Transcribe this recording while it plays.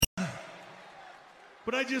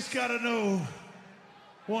But I just gotta know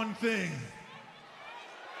one thing.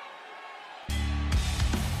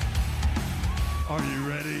 Are you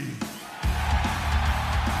ready?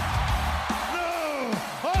 No!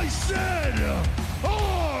 I said,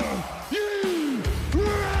 are you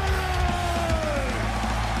ready?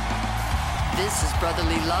 This is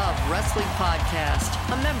Brotherly Love Wrestling Podcast,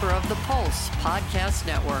 a member of the Pulse Podcast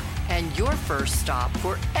Network, and your first stop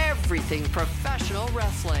for everything professional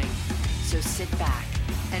wrestling. So sit back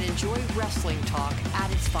and enjoy wrestling talk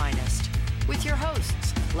at its finest with your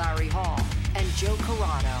hosts, Larry Hall and Joe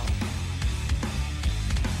Corrado.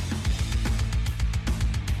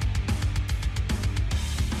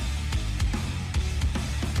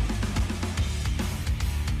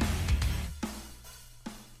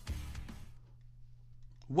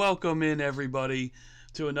 Welcome in, everybody,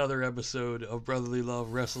 to another episode of Brotherly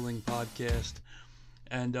Love Wrestling Podcast.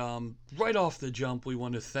 And right off the jump, we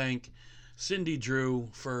want to thank Cindy Drew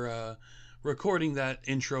for recording that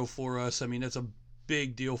intro for us. I mean, it's a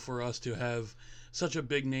big deal for us to have such a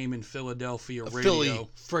big name in Philadelphia radio. Philly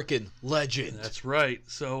frickin' legend. That's right.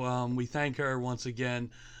 So we thank her once again.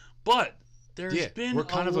 But there's been we're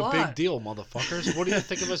kind a of lot. a big deal, motherfuckers. What do you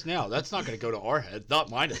think of us now? That's not going to go to our head.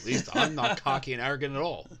 Not mine, at least. I'm not cocky and arrogant at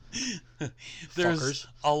all. There's Fuckers.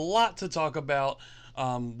 a lot to talk about.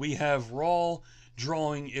 We have Raw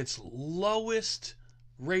drawing its lowest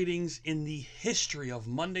ratings in the history of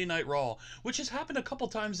Monday Night Raw, which has happened a couple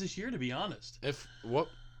times this year, to be honest.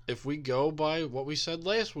 If we go by what we said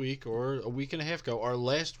last week or a week and a half ago, our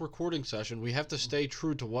last recording session, we have to stay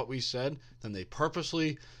true to what we said. Then they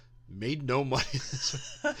purposely made no money.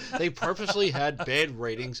 They purposely had bad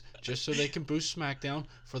ratings just so they can boost SmackDown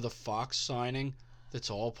for the Fox signing. That's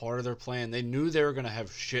all part of their plan. They knew they were going to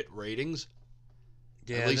have shit ratings.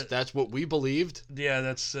 Yeah, At least that's what we believed. Yeah,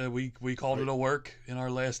 that's we called it a work in our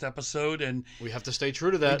last episode, and We have to stay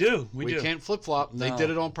true to that. We do. Can't flip-flop. They No. did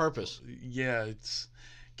it on purpose. yeah, it's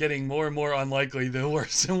getting more and more unlikely the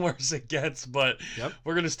worse and worse it gets. But Yep.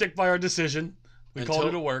 we're gonna stick by our decision. We called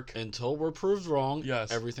it a work. Until we're proved wrong,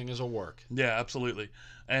 Yes. everything is a work. Yeah, absolutely.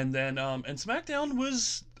 And then and SmackDown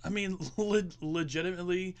was, I mean,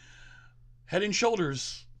 legitimately head and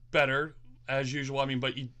shoulders better as usual. I mean,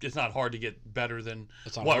 but it's not hard to get better than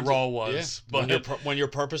It's not what hard to- Raw was. Yeah. But When you're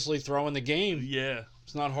purposely throwing the game, yeah,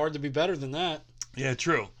 it's not hard to be better than that. yeah,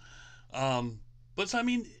 true. But so, I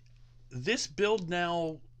mean, this build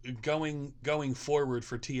now going forward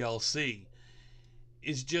for TLC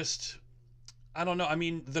is just, I don't know. I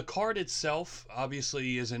mean, the card itself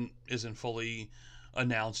obviously isn't fully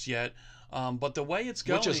announced yet. But the way it's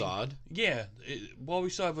going, Which is odd. Yeah. Well, we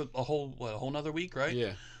still have a whole nother week, right?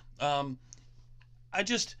 Yeah. I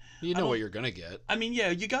just, You know what you're going to get. I mean,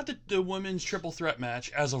 yeah, you got the women's triple threat match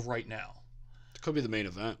as of right now. It could be the main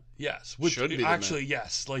event. Yes, which Should be the actually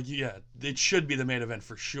yes, like yeah, it should be the main event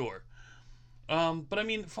for sure. But I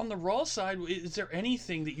mean, from the Raw side, is there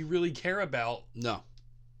anything that you really care about? No.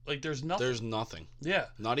 Like, there's nothing. There's nothing. Yeah,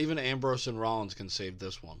 Not even Ambrose and Rollins can save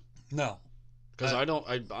this one. no. Because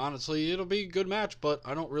I honestly, it'll be a good match, but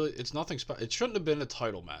I don't really, it's nothing special. It shouldn't have been a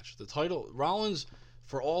title match. The title, Rollins,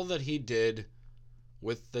 for all that he did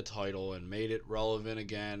with the title and made it relevant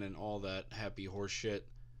again and all that happy horse shit,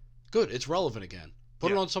 good, it's relevant again.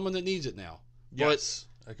 Put it Yeah. on someone that needs it now. Yes,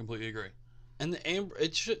 I completely agree. And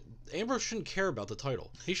Ambrose shouldn't care about the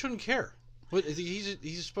title. He shouldn't care. But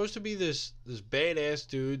he's supposed to be this badass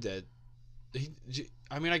dude that,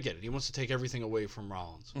 I mean, I get it. He wants to take everything away from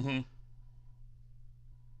Rollins. Mm-hmm.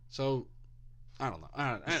 So, I don't know.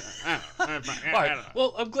 I All right.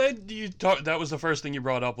 Well, I'm glad that was the first thing you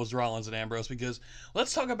brought up was Rollins and Ambrose, because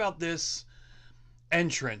let's talk about this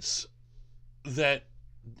entrance that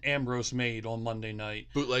Ambrose made on Monday night.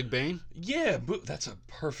 Bootleg Bane? Yeah, that's a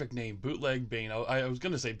perfect name, Bootleg Bane. I was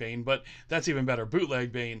going to say Bane, but that's even better,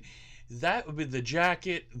 Bootleg Bane. That would be the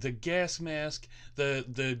jacket, the gas mask,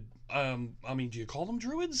 I mean, do you call them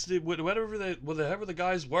druids? Whatever the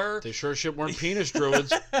guys were. They sure shit weren't penis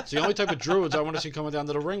druids. It's the only type of druids I want to see coming down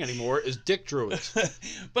to the ring anymore is dick druids.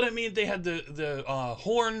 But I mean, they had the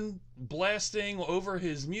horn blasting over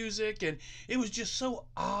his music, and it was just so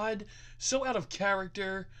odd, so out of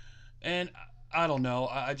character, and I don't know.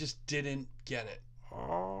 I just didn't get it.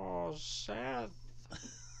 Oh, Seth.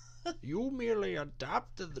 You merely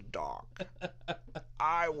adopted the dog.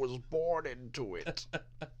 I was born into it.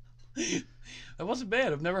 That wasn't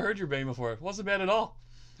bad. I've never heard your Bane before. It wasn't bad at all.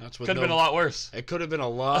 That's what Could have been a lot worse. It could have been a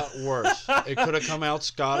lot worse. It could have come out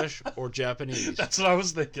Scottish or Japanese. That's what I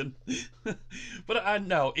was thinking. But I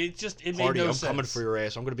know it made Party, no I'm sense. coming for your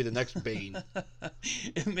ass. I'm going to be the next Bane.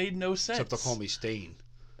 It made no sense. Except they'll call me Stain.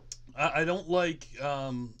 I don't like.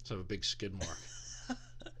 Just have a big skid mark.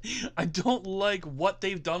 I don't like what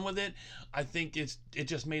they've done with it. I think it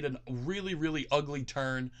just made a really, really ugly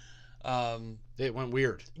turn. It went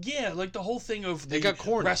weird. Yeah, like the whole thing of the got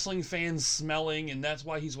corny. wrestling fans smelling, and that's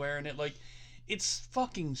why he's wearing it. Like, it's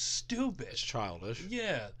fucking stupid. It's childish.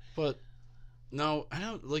 Yeah. But no, I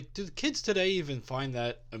don't like. Do the kids today even find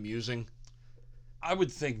that amusing? I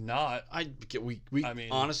would think not. I mean,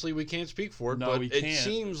 honestly, we can't speak for it, No, but we it can't.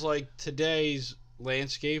 seems like today's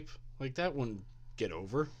landscape, like that wouldn't get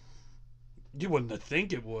over. You wouldn't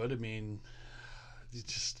think it would. I mean,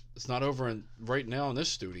 It's not over right now in this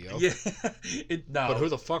studio. Yeah. No. But who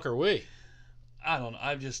the fuck are we? I don't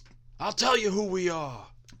know. I'll tell you who we are.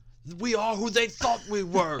 We are who they thought we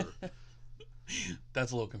were.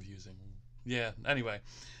 That's a little confusing. Yeah. Anyway.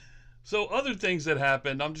 So other things that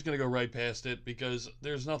happened, I'm just going to go right past it because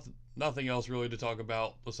there's nothing else really to talk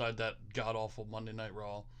about besides that god-awful Monday Night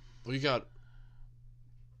Raw. Well, you got,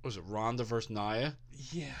 what was it, Ronda versus Nia?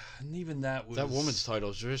 Yeah, and even that was... That woman's title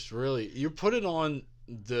is just really... You put it on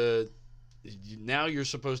now you're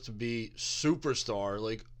supposed to be superstar,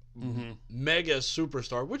 like mega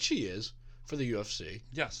superstar, which she is for the UFC.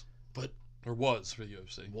 Yes. But... Or was for the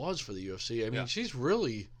UFC. Was for the UFC. I mean, Yeah.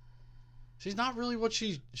 She's not really what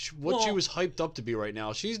she was hyped up to be right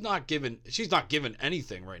now. She's not given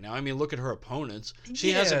anything right now. I mean, look at her opponents.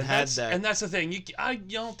 She hasn't had that. And that's the thing. I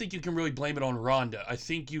don't think you can really blame it on Ronda. I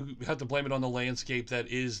think you have to blame it on the landscape that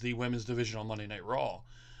is the women's division on Monday Night Raw.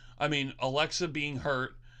 I mean, Alexa being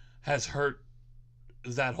hurt has hurt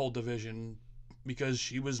that whole division because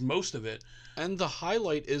she was most of it. And the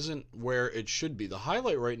highlight isn't where it should be. The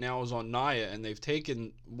highlight right now is on Nia, and they've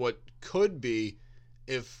taken what could be...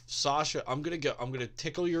 If Sasha, I'm gonna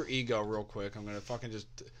tickle your ego real quick. I'm gonna fucking just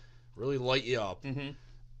really light you up. Mm-hmm.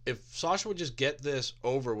 If Sasha would just get this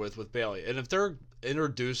over with Bayley, and if they're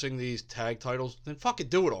introducing these tag titles, then fucking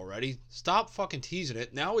do it already. Stop fucking teasing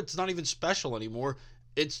it. Now it's not even special anymore.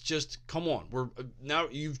 It's just, come on. Now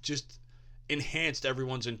you've just enhanced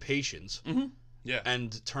everyone's impatience. Mm-hmm. Yeah.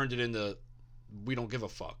 And turned it into, we don't give a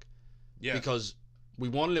fuck. Yeah. Because we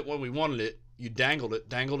wanted it when we wanted it. You dangled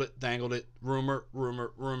it.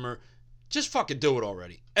 Rumor. Just fucking do it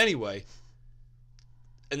already. Anyway,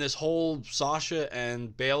 and this whole Sasha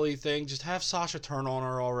and Bayley thing, just have Sasha turn on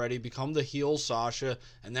her already, become the heel Sasha,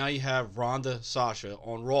 and now you have Ronda Sasha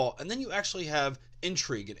on Raw, and then you actually have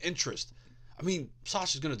intrigue and interest. I mean,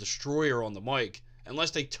 Sasha's going to destroy her on the mic,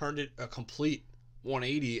 unless they turned it a complete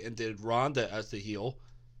 180 and did Ronda as the heel.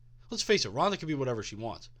 Let's face it, Ronda can be whatever she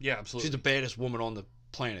wants. Yeah, absolutely. She's the baddest woman on the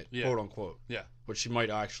planet, quote unquote. Yeah. Which she might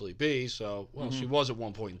actually be, so, she was at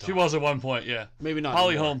one point in time. She was at one point, yeah. Maybe not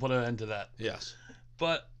Holly anymore. Holm put an end to that. Yes.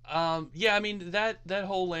 But, yeah, I mean, that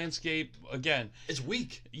whole landscape, again... It's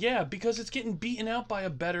weak. Yeah, because it's getting beaten out by a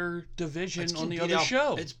better division It's on the getting other beat out.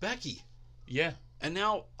 show. It's Becky. Yeah. And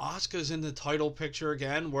now Asuka's in the title picture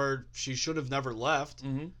again, where she should have never left.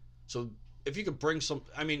 Mm-hmm. So if you could bring some...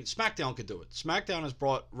 I mean, SmackDown could do it. SmackDown has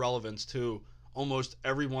brought relevance to almost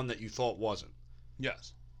everyone that you thought wasn't.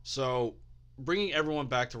 Yes. So bringing everyone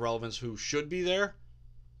back to relevance who should be there,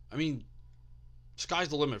 I mean, sky's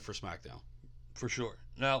the limit for SmackDown. For sure.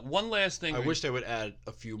 Now, one last thing. I wish they would add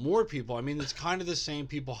a few more people. I mean, it's kind of the same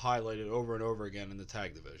people highlighted over and over again in the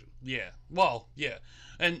tag division. Yeah. Well, yeah.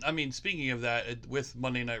 And, I mean, speaking of that, with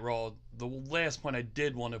Monday Night Raw, the last point I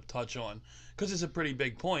did want to touch on, because it's a pretty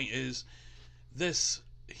big point, is this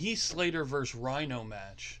Heath Slater versus Rhino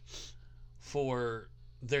match for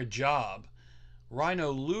their job.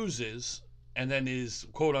 Rhino loses and then is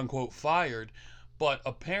quote-unquote fired, but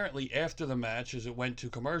apparently after the match, as it went to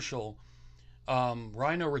commercial,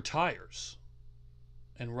 Rhino retires,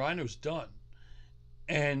 and Rhino's done.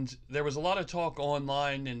 And there was a lot of talk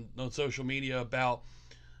online and on social media about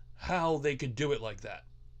how they could do it like that,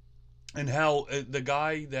 and how the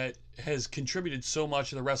guy that has contributed so much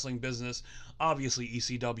to the wrestling business, obviously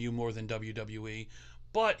ECW more than WWE,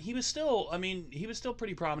 but he was still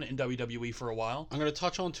pretty prominent in WWE for a while. I'm going to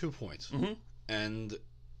touch on 2 points. Mm-hmm. And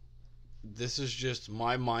this is just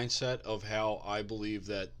my mindset of how I believe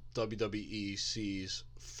that WWE sees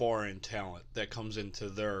foreign talent that comes into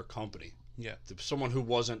their company. Yeah. Someone who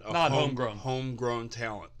wasn't a Not homegrown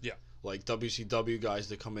talent. Yeah. Like WCW guys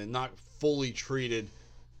that come in, not fully treated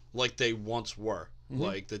like they once were. Mm-hmm.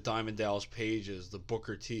 Like the Diamond Dallas Pages, the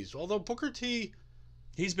Booker T's. Although Booker T...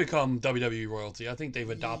 He's become WWE royalty. I think they've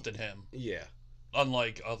adopted him. Yeah.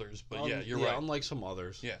 Unlike others, but yeah, you're right. Unlike some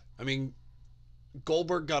others. Yeah. I mean,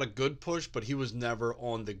 Goldberg got a good push, but he was never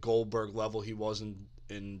on the Goldberg level he was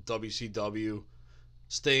in WCW.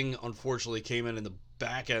 Sting, unfortunately, came in the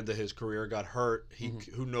back end of his career, got hurt.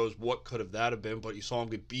 Who knows what could have been, but you saw him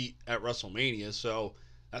get beat at WrestleMania, so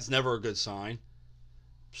that's never a good sign.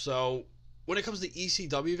 So, when it comes to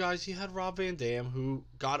ECW guys, you had Rob Van Dam, who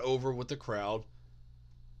got over with the crowd.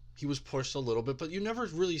 He was pushed a little bit, but you never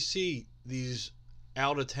really see these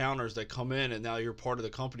out-of-towners that come in and now you're part of the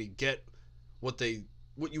company get what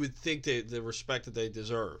you would think the respect that they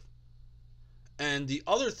deserve. And the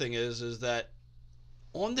other thing is that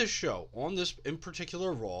on this show, on this in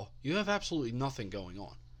particular Raw, you have absolutely nothing going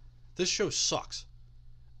on. This show sucks.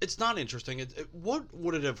 It's not interesting. What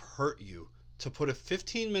would it have hurt you to put a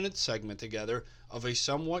 15-minute segment together of a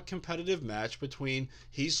somewhat competitive match between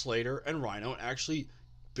Heath Slater and Rhino and actually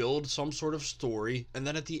build some sort of story, and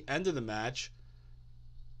then at the end of the match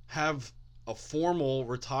have a formal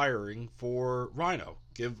retiring for Rhino?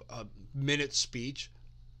 Give a minute speech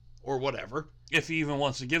or whatever. If he even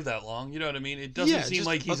wants to give that long, you know what I mean? It doesn't seem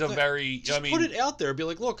like he's put it out there. Be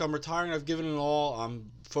like, look, I'm retiring. I've given it all. I'm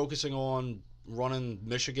focusing on running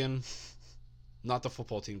Michigan, not the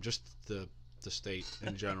football team, just the state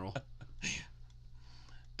in general.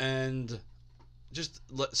 And just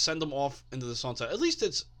send them off into the sunset. At least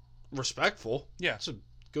it's respectful. Yeah. It's a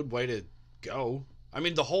good way to go. I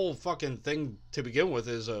mean, the whole fucking thing to begin with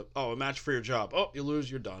is a match for your job. Oh, you lose,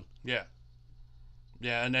 you're done. Yeah.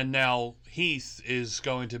 Yeah, and then now Heath is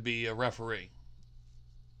going to be a referee.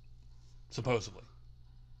 Supposedly.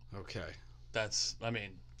 Okay. That's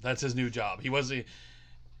his new job. He's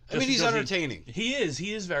entertaining. He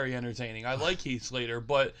is very entertaining. I like Heath Slater,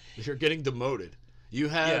 but you're getting demoted. You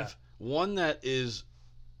have one that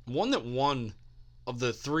won of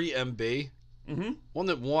the 3MB. Mm-hmm. One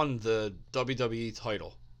that won the WWE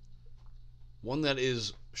title. One that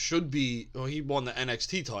he won the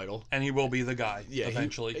NXT title. And he will be the guy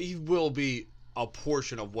eventually. He will be a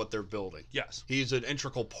portion of what they're building. Yes. He's an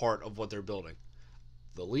integral part of what they're building.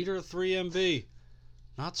 The leader of 3MB,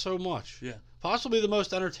 not so much. Yeah. Possibly the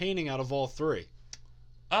most entertaining out of all three.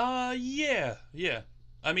 Yeah.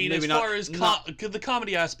 I mean, maybe as far as the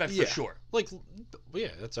comedy aspect, for sure.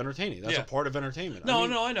 That's entertaining. That's a part of entertainment. No,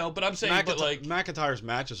 I know, but I'm saying, McIntyre's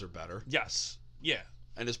matches are better. Yes. Yeah.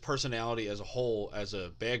 And his personality as a whole, as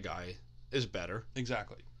a bad guy, is better.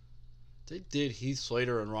 Exactly. They did Heath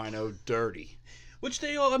Slater and Rhino dirty. Which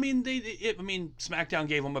SmackDown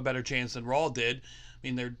gave them a better chance than Raw did. I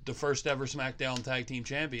mean, they're the first ever SmackDown Tag Team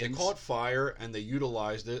Champions. They caught fire, and they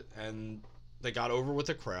utilized it, and they got over with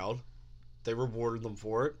the crowd. They rewarded them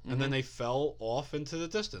for it, and then they fell off into the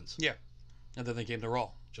distance. Yeah. And then they came to Raw.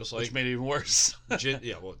 Which made it even worse.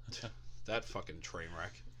 That fucking train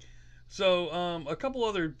wreck. So, a couple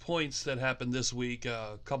other points that happened this week,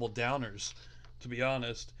 a couple downers, to be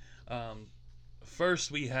honest. First,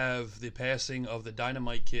 we have the passing of the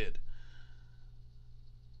Dynamite Kid.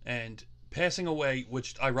 And passing away on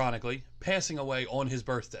his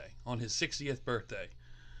birthday, on his 60th birthday.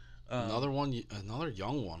 Another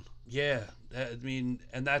young one. Yeah, I mean,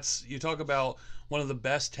 and you talk about one of the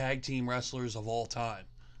best tag team wrestlers of all time.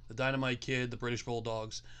 The Dynamite Kid, the British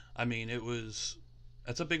Bulldogs. I mean,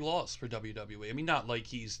 that's a big loss for WWE. I mean, not like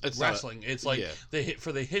he's wrestling. It's like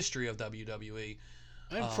for the history of WWE.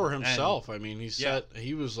 And for himself,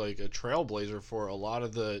 he was like a trailblazer for a lot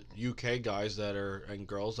of the UK guys and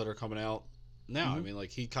girls that are coming out now. Mm-hmm. I mean,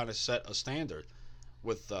 like, he kind of set a standard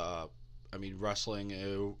with,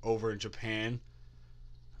 wrestling over in Japan.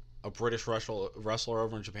 A British wrestler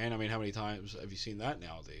over in Japan. I mean, how many times have you seen that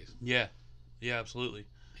nowadays? Yeah, absolutely.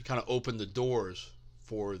 He kind of opened the doors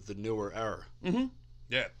for the newer era. Mm-hmm.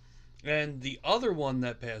 Yeah. And the other one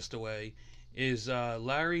that passed away is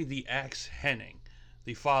Larry the Axe Hennig,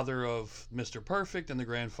 the father of Mr. Perfect and the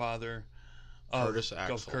grandfather of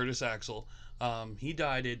Curtis Axel. He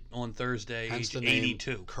died on Thursday, age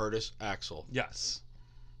 82. Curtis Axel. Yes.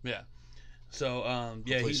 Yeah. So,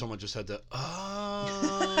 hopefully someone just had to,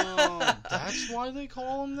 that's why they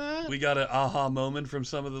call him that? We got an aha moment from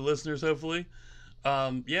some of the listeners, hopefully.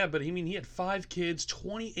 But he had 5 kids,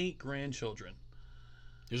 28 grandchildren.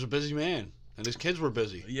 He was a busy man, and his kids were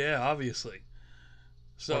busy. Yeah, obviously.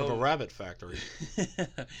 So, part of a rabbit factory.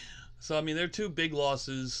 So, they're 2 big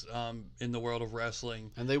losses in the world of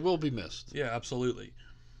wrestling. And they will be missed. Yeah, absolutely.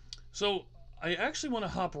 So, I actually want to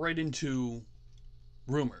hop right into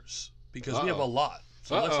rumors, because we have a lot.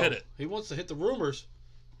 So let's hit it. He wants to hit the rumors.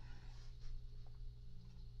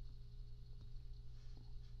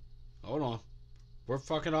 Hold on. We're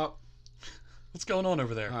fucking up. What's going on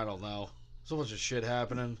over there? I don't know. So much of shit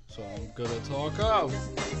happening, so I'm gonna talk out.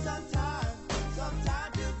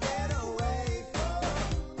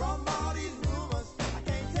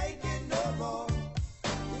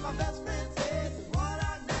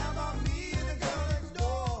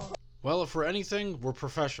 Well, if for anything, we're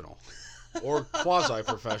professional. Or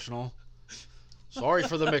quasi-professional. Sorry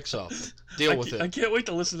for the mix-up. Deal with it. I can't wait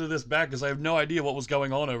to listen to this back because I have no idea what was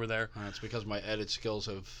going on over there. It's because my edit skills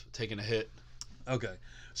have taken a hit. Okay.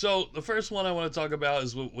 So the first one I want to talk about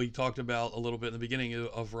is what we talked about a little bit in the beginning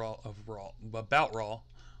of Raw,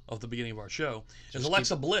 of the beginning of our show, is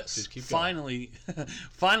Alexa Bliss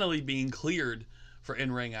finally being cleared for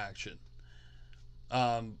in-ring action.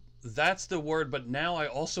 That's the word, but now I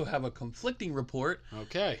also have a conflicting report.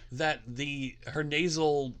 Okay. That her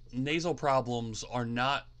nasal problems are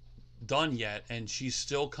not done yet, and she's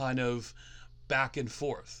still kind of back and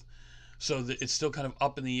forth. So it's still kind of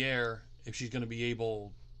up in the air if she's going to be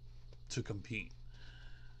able to compete.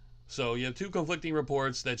 So you have two conflicting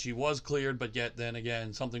reports that she was cleared, but yet then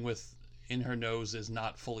again, something in her nose is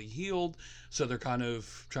not fully healed, so they're kind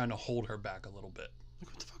of trying to hold her back a little bit.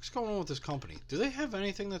 What the fuck's going on with this company? Do they have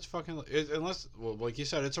anything that's fucking... Unless, well, like you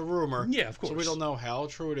said, it's a rumor. Yeah, of course. So we don't know how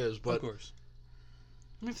true it is, but... Of course.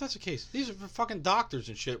 I mean, if that's the case, these are fucking doctors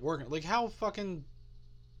and shit working. Like, how fucking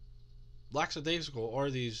lackadaisical are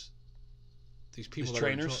these people? These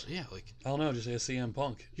trainers? Yeah, like... I don't know, just ask CM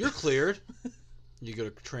Punk. You're cleared. You go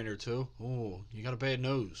to trainer too. Oh, you got a bad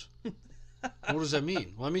nose. What does that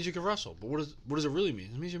mean? Well, that means you can wrestle. But what does it really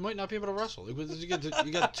mean? It means you might not be able to wrestle.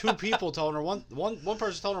 You got two people telling her one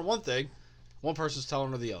person's telling her one thing, one person's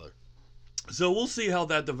telling her the other. So we'll see how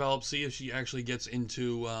that develops. See if she actually gets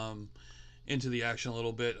into the action a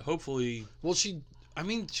little bit. Hopefully. Well, she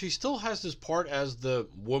still has this part as the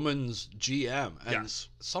woman's GM, and yes.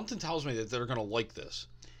 Something tells me that they're gonna like this.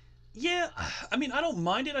 Yeah, I mean, I don't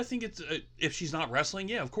mind it. I think it's if she's not wrestling,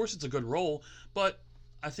 yeah, of course it's a good role, but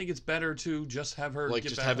I think it's better to just have her like get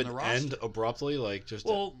just back have on it the roster. end abruptly, like just.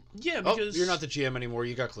 Well, yeah, because you're not the GM anymore.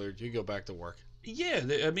 You got cleared. You go back to work. Yeah,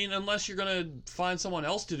 I mean, unless you're gonna find someone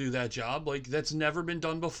else to do that job, like that's never been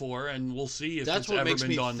done before, and we'll see if that's it's what ever makes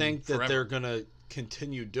been me done think forever. that they're gonna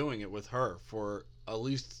continue doing it with her for at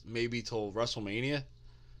least maybe till WrestleMania.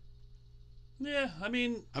 Yeah, I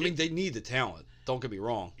mean, they need the talent. Don't get me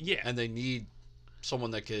wrong. Yeah, and they need someone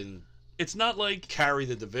that can. It's not like carry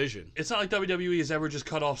the division. It's not like WWE has ever just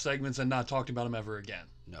cut off segments and not talked about them ever again.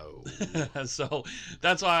 No. So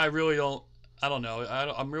that's why I really don't. I don't know.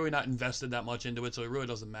 I'm really not invested that much into it, so it really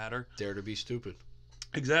doesn't matter. Dare to be stupid.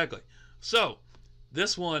 Exactly. So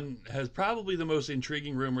this one has probably the most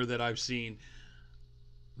intriguing rumor that I've seen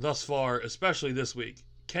thus far, especially this week.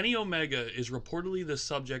 Kenny Omega is reportedly the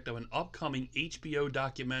subject of an upcoming HBO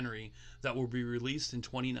documentary that will be released in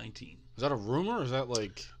 2019. Is that a rumor or is that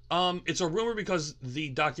like... It's a rumor because the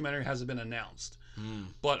documentary hasn't been announced.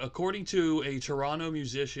 But according to a Toronto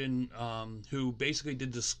musician who basically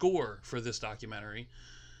did the score for this documentary,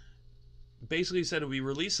 basically said it will be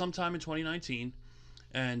released sometime in 2019.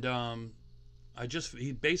 And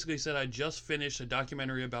he basically said, I just finished a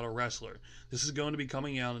documentary about a wrestler. This is going to be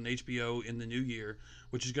coming out on HBO in the new year,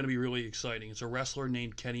 which is going to be really exciting. It's a wrestler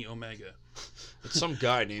named Kenny Omega. It's some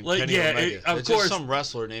guy named Kenny Omega. Of course. Just some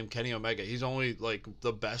wrestler named Kenny Omega. He's only like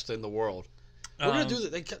the best in the world. We're going to do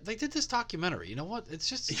that. They did this documentary. You know what? It's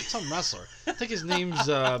just some wrestler. I think his name's,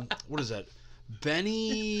 what is that?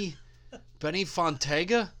 Benny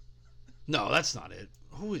Fontega? No, that's not it.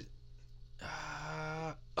 Who is...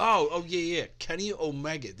 Oh, yeah. Kenny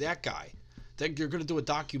Omega, that guy. You're going to do a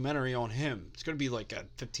documentary on him. It's going to be like a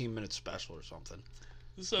 15-minute special or something.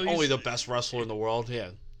 So only the best wrestler in the world, yeah.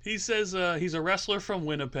 He says he's a wrestler from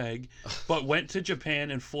Winnipeg, but went to Japan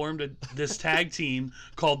and formed this tag team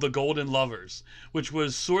called the Golden Lovers, which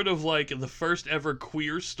was sort of like the first ever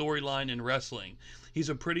queer storyline in wrestling. He's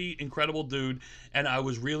a pretty incredible dude, and I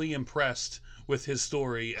was really impressed with his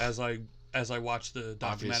story as I watched the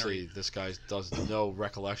documentary. Obviously, this guy does no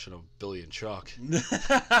recollection of Billy and Chuck.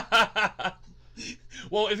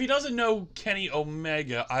 Well, if he doesn't know Kenny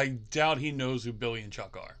Omega, I doubt he knows who Billy and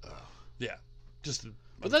Chuck are. Oh. Yeah,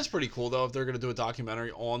 but that's pretty cool, though, if they're going to do a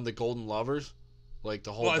documentary on the Golden Lovers. Like,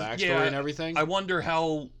 the whole backstory and everything. I wonder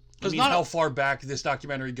how far back this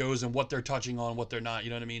documentary goes and what they're touching on, what they're not,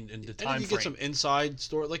 you know what I mean, in the time frame. You get some inside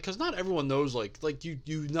story, like, because not everyone knows, like you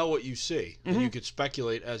know what you see, and you could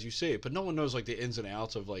speculate as you see it, but no one knows, like, the ins and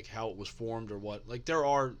outs of, like, how it was formed or what. Like,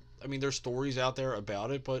 there's stories out there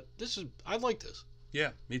about it, but I like this.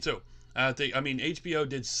 Yeah, me too. HBO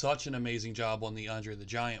did such an amazing job on the Andre the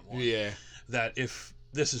Giant one. Yeah. That if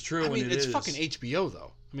this is true, it's fucking HBO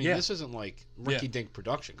though. This isn't like Ricky Dink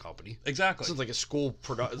production company. Exactly. This is like a school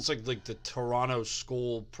It's like the Toronto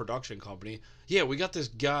school production company. Yeah, we got this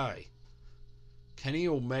guy, Kenny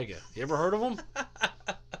Omega. You ever heard of him?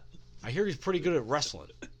 I hear he's pretty good at wrestling.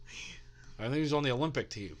 I think he's on the Olympic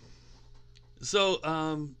team.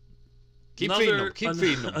 So, keep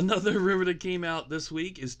feeding him. Another rumor that came out this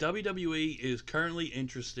week is WWE is currently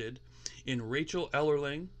interested in Rachel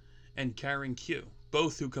Ellerling and Karen Q,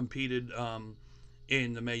 both who competed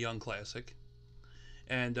in the Mae Young Classic.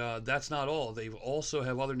 And that's not all. They also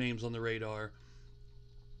have other names on the radar.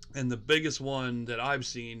 And the biggest one that I've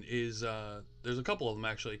seen is, there's a couple of them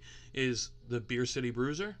actually, is the Beer City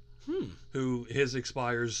Bruiser, who his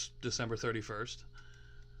expires December 31st.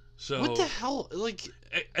 So What the hell? Like,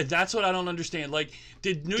 that's what I don't understand. Like,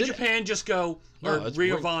 did New Japan just go, or No, it's Ring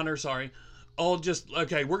weird. of Honor, sorry, all just,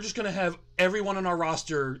 okay, we're just going to have everyone on our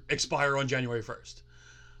roster expire on January 1st.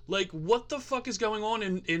 Like, what the fuck is going on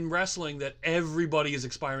in wrestling that everybody is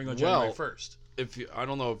expiring on January 1st? I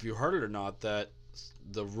don't know if you heard it or not, that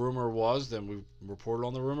the rumor was, then we reported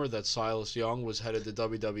on the rumor, that Silas Young was headed to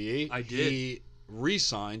WWE. I did. He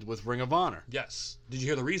re-signed with Ring of Honor. Yes. Did you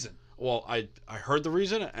hear the reason? Well, I heard the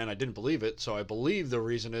reason, and I didn't believe it, so I believe the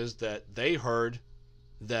reason is that they heard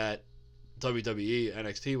that WWE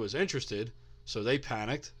NXT was interested, so they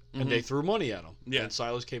panicked, and they threw money at him. Yeah. And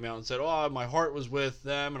Silas came out and said, oh, my heart was with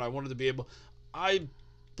them, and I wanted to be able... I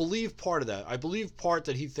believe part of that. I believe part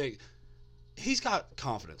that he's got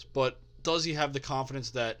confidence, but does he have the confidence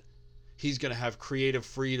that he's going to have creative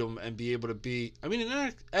freedom and be able to be... I mean,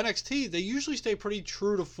 in NXT, they usually stay pretty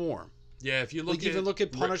true to form. Yeah, if you look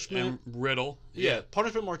at Punishment... and Riddle. Yeah,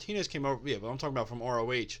 Punishment Martinez came over... Yeah, but I'm talking about from ROH.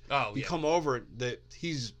 Oh, He yeah. come over, that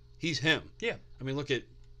he's him. Yeah. I mean, look at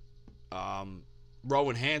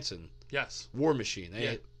Rowan Hansen, Yes. War Machine.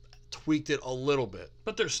 They tweaked it a little bit.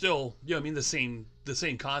 But they're still, I mean, the same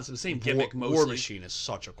concept, the same gimmick mostly. War Machine is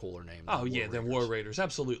such a cooler name. Oh, yeah, than War Raiders.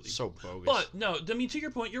 Absolutely. So bogus. But, no, I mean, to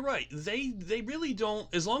your point, you're right. They really don't,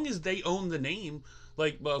 as long as they own the name,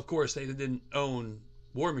 like, well, of course, they didn't own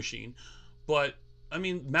War Machine, but, I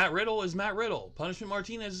mean, Matt Riddle is Matt Riddle. Punishment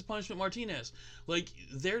Martinez is Punishment Martinez. Like,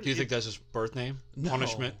 they're... Do you think that's his birth name? No.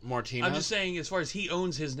 Punishment Martinez? I'm just saying, as far as he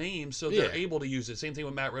owns his name, so they're able to use it. Same thing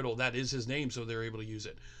with Matt Riddle. That is his name, so they're able to use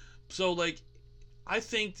it. So, like, I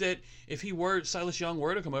think that if Silas Young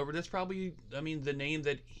were to come over, that's probably, I mean, the name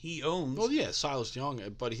that he owns. Well, yeah, Silas Young,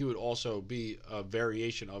 but he would also be a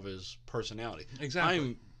variation of his personality. Exactly.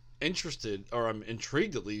 I'm interested, or I'm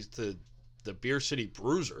intrigued at least, to the Beer City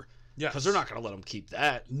Bruiser. Yes. Because they're not going to let him keep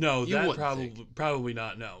that. No, You that wouldn't think. probably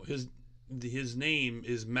not. No, his name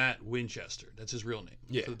is Matt Winchester. That's his real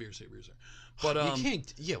name for the Beer City Bruiser. But you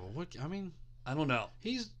can't. Yeah, well, what? I mean, I don't know.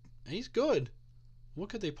 he's good. What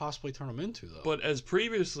could they possibly turn him into, though? But as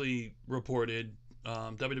previously reported,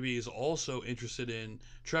 WWE is also interested in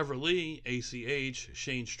Trevor Lee, ACH,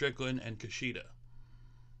 Shane Strickland, and Kushida.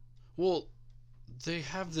 Well, they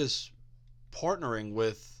have this partnering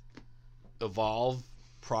with Evolve,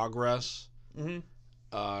 Progress,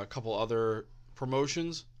 a couple other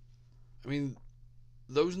promotions. I mean,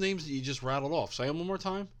 those names that you just rattled off. Say them one more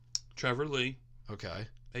time. Trevor Lee, Okay.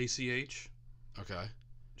 ACH, Okay.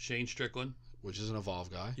 Shane Strickland, Which is an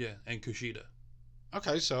Evolve guy. yeah, and Kushida.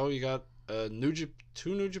 Okay, so you got two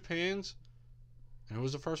New Japans. And who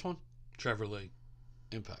was the first one? Trevor Lee.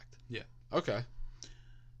 Impact. Yeah. Okay.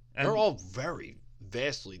 And They're all very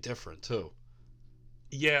vastly different, too.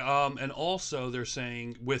 yeah, and also they're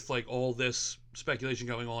saying with like all this speculation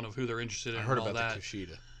going on of who they're interested in I heard and all about that, the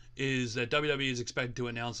Kushida. is that WWE is expected to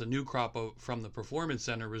announce a new crop from the Performance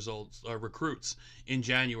Center recruits in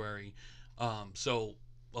January. So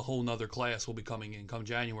a whole nother class will be coming in come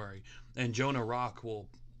January, and Jonah Rock will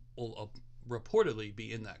reportedly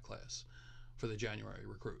be in that class for the January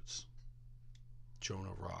recruits.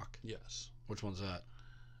 Jonah Rock. Yes, Which one's that?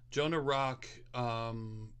 Jonah Rock.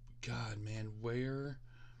 God, man, where?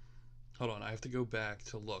 Hold on, I have to go back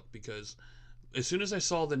to look because as soon as I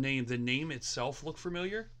saw the name itself looked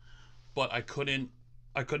familiar, but I couldn't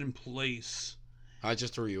place. I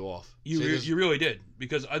just threw you off. You really did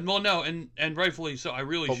because and rightfully so. I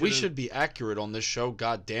really. But we should've- should be accurate on this show.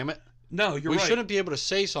 God damn it! No, you're we right. shouldn't be able to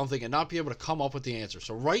say something and not be able to come up with the answer.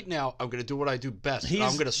 So right now, I'm going to do what I do best. I'm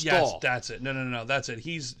going to stall. Yes, that's it. No, that's it.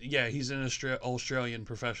 He's an Australian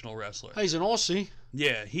professional wrestler. He's an Aussie.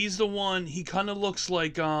 Yeah, he's the one. He kind of looks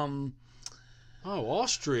like Oh,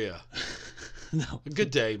 Austria. no.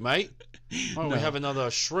 Good day, mate. Oh, No. we have another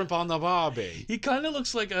shrimp on the barbie. He kind of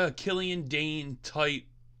looks like a Killian Dane type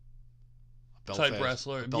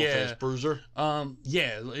wrestler. Belfast Bruiser.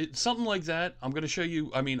 Something like that. I'm going to show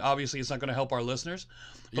you. I mean, obviously, it's not going to help our listeners.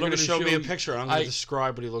 But You're I'm going to gonna show me a picture. And I'm going I- to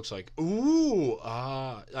describe what he looks like. Ooh,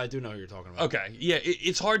 I do know who you're talking about. Okay, yeah,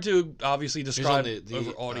 it's hard to obviously He's describe on the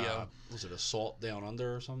over audio. Was it Assault Down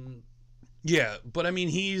Under or something? Yeah, but I mean,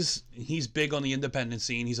 he's big on the independent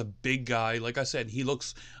scene. He's a big guy. Like I said, he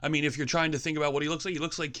looks. I mean, if you're trying to think about what he looks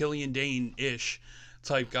like Killian Dane-ish.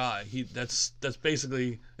 type guy. That's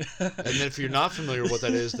basically. And then if you're not familiar with what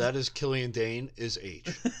that is Killian Dane is H.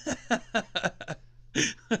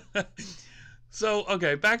 So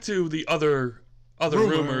okay, back to the other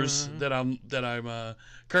rumors that I'm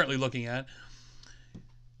currently looking at.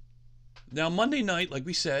 Now, Monday night, like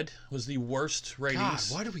we said, was the worst ratings.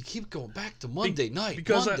 God, why do we keep going back to Monday night?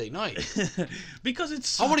 Because because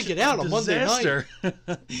it's I want to get out on Monday disaster.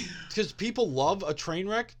 night. Because people love a train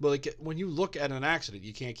wreck, but like when you look at an accident,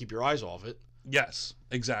 you can't keep your eyes off it. Yes,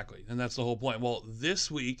 exactly. And that's the whole point. Well, this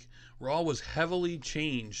week, Raw was heavily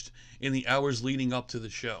changed in the hours leading up to the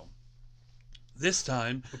show. This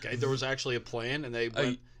time... Okay, there was actually a plan, and they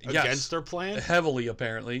went yes, against their plan? Heavily,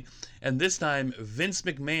 apparently. And this time, Vince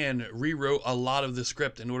McMahon rewrote a lot of the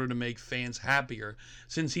script in order to make fans happier,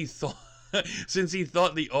 since he thought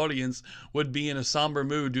the audience would be in a somber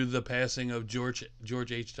mood due to the passing of George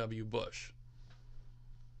H.W. Bush.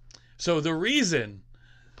 So the reason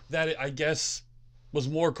that it, I guess, was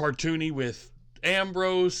more cartoony with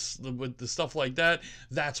Ambrose, with the stuff like that,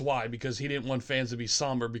 that's why, because he didn't want fans to be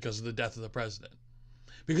somber because of the death of the president.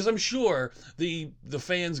 Because I'm sure the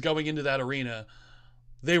fans going into that arena,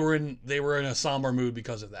 they were in a somber mood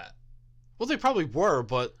because of that. Well, they probably were,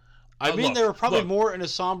 but they were probably more in a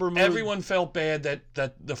somber mood. Everyone felt bad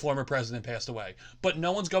that the former president passed away, but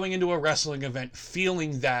no one's going into a wrestling event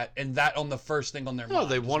feeling that and that on the first thing on their mind.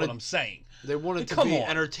 They wanted. What I'm saying. They wanted to be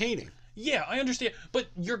entertaining. Yeah, I understand, but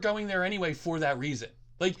you're going there anyway for that reason.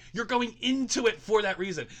 Like, you're going into it for that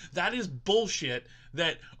reason. That is bullshit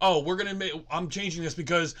that, I'm changing this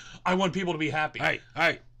because I want people to be happy. Hey.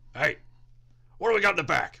 What do we got in the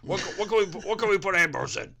back? What can we put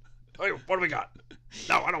Ambrose in? Hey, what do we got?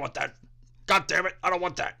 No, I don't want that. God damn it, I don't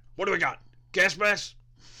want that. What do we got? Gas masks?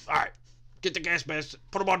 All right, get the gas masks,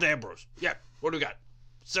 put them on to Ambrose. Yeah, what do we got?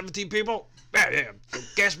 17 people? Yeah.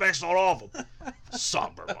 Gas masks on all of them.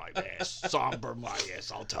 Somber my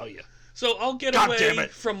ass, I'll tell you. So I'll get away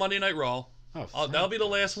from Monday Night Raw. That'll be the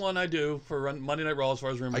last one I do for Monday Night Raw as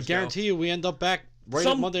far as rumors go. I guarantee you we end up back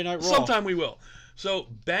at Monday Night Raw. Sometime we will. So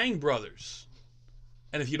Bang Brothers.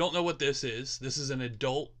 And if you don't know what this is an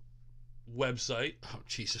adult website. Oh,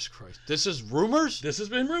 Jesus Christ. This is rumors? This has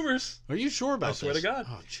been rumors. Are you sure about this? I swear to God.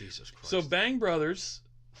 Oh, Jesus Christ. So Bang Brothers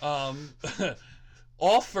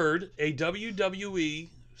offered a WWE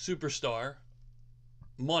superstar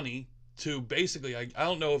money to basically, I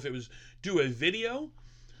don't know if it was do a video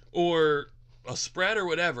or a spread or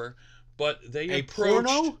whatever, but they approached...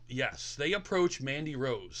 porno? Yes, they approached Mandy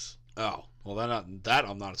Rose. Oh, well, that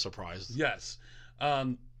I'm not surprised. Yes.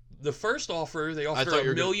 The first offer, they offered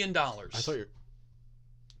her $1 million. They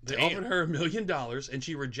offered her $1 million, and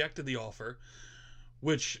she rejected the offer,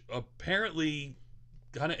 which apparently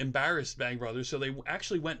kind of embarrassed Bang Brothers, so they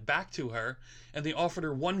actually went back to her, and they offered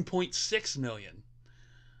her $1.6 million.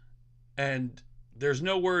 And there's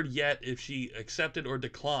no word yet if she accepted or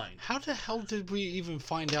declined. How the hell did we even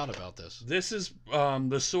find out about this? This is,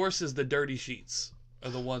 the source is the Dirty Sheets,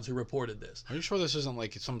 are the ones who reported this. Are you sure this isn't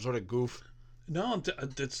like some sort of goof? No,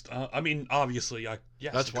 it's. Obviously,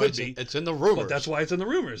 yes, that's it why could be. It's in the rumors. But that's why it's in the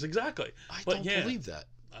rumors, exactly. I don't believe that.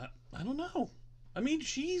 I don't know. I mean,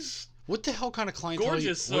 she's what the hell kind of clientele?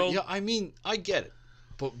 Gorgeous. I mean, I get it,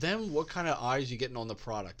 but then what kind of eyes you getting on the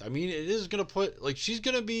product? I mean, it is gonna put she's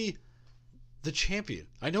gonna be the champion.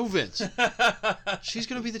 I know Vince. She's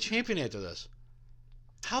gonna be the champion after this.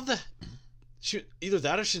 Either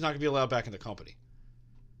that or she's not gonna be allowed back in the company.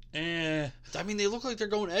 I mean, they look like they're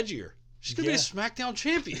going edgier. She's going to be a SmackDown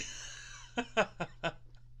champion.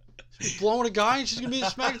 She's blowing a guy and she's going to be a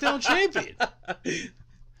SmackDown champion.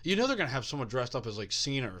 You know they're going to have someone dressed up as like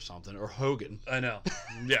Cena or something, or Hogan. I know.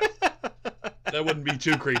 Yeah. That wouldn't be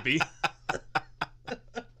too creepy.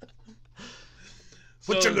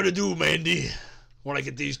 What you going to do, Mandy, when I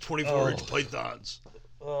get these 24-inch pythons?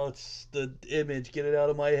 Oh, it's the image. Get it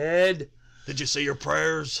out of my head. Did you say your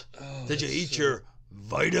prayers? Oh, did you eat your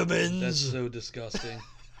vitamins? That's so disgusting.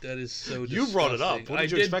 That is so disgusting. You brought it up. What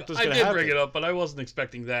did you expect was going to happen? I did bring it up, but I wasn't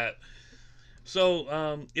expecting that.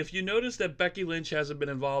 So, if you notice that Becky Lynch hasn't been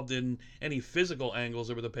involved in any physical angles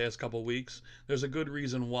over the past couple weeks, there's a good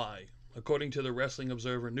reason why. According to the Wrestling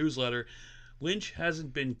Observer newsletter, Lynch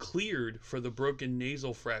hasn't been cleared for the broken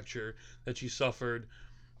nasal fracture that she suffered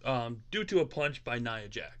due to a punch by Nia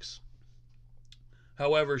Jax.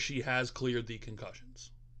 However, she has cleared the concussions.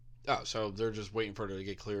 Oh, so they're just waiting for her to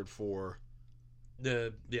get cleared for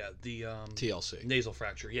the TLC nasal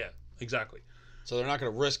fracture. Yeah, exactly. So they're not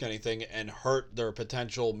going to risk anything and hurt their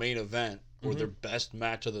potential main event or their best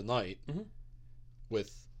match of the night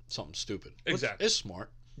with something stupid. Exactly, it's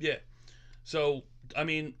smart. Yeah. So I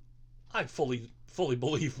mean, I fully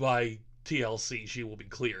believe by TLC, she will be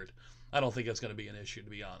cleared. I don't think that's going to be an issue, to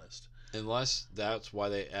be honest. Unless that's why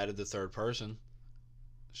they added the third person.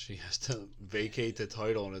 She has to vacate the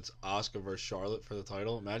title, and it's Asuka versus Charlotte for the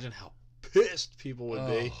title. Imagine how pissed people would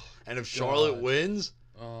be. And if Charlotte wins...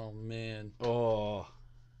 Oh, man. Oh.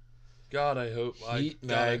 God, I hope... Heat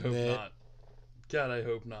God, I hope magnet. not. God, I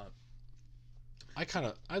hope not.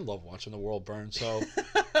 I love watching the world burn, so...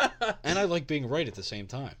 and I like being right at the same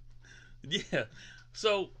time. Yeah.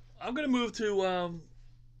 So, I'm going to move to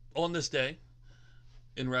On This Day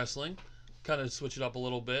in wrestling. Kind of switch it up a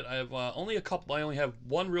little bit. I have only a couple. I only have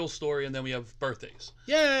one real story, and then we have birthdays.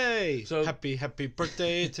 Yay! So happy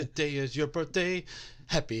birthday! Today is your birthday.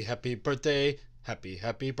 Happy birthday!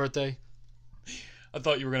 Happy birthday! I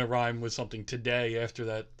thought you were gonna rhyme with something today after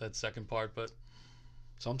that second part, but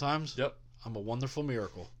sometimes. Yep. I'm a wonderful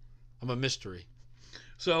miracle. I'm a mystery.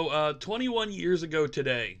 So 21 years ago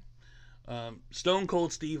today, Stone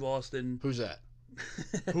Cold Steve Austin. Who's that?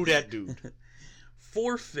 Who that dude?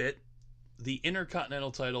 Forfeit the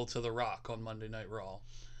Intercontinental title to The Rock on Monday Night Raw.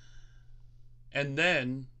 And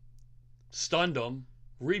then stunned him,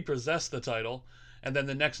 repossessed the title, and then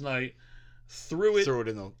the next night threw it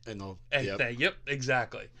in the Yep,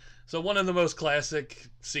 exactly. So one of the most classic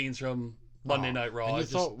scenes from Monday Night Raw. And you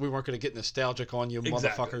thought we weren't going to get nostalgic on you,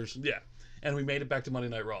 motherfuckers. Yeah. And we made it back to Monday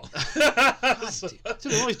Night Raw. Dude,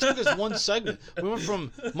 it only took us one segment. We went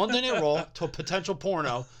from Monday Night Raw to a potential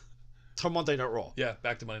porno to Monday Night Raw. Yeah,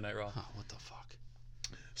 back to Monday Night Raw. Oh, what the fuck?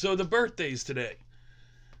 So the birthdays today,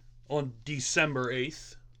 on December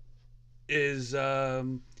 8th, is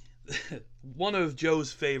one of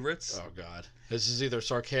Joe's favorites. Oh, God. This is either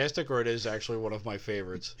sarcastic or it is actually one of my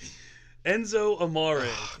favorites. Enzo Amore.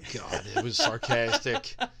 Oh, God, it was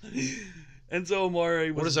sarcastic. Enzo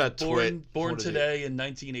Amore was born today in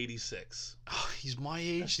 1986. Oh, he's my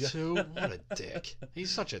age, too? What a dick.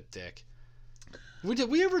 He's such a dick. Did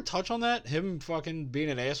we ever touch on that? Him fucking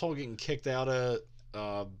being an asshole, getting kicked out of...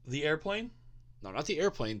 the airplane? No, not the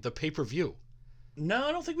airplane. The pay-per-view. No,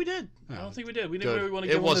 I don't think we did. I don't think we did. We didn't Good. really want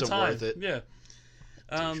to give him the time. It wasn't worth it. Yeah.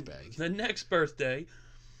 Douchebag. The next birthday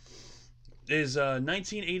is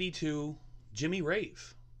 1982 Jimmy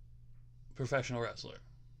Rave, professional wrestler.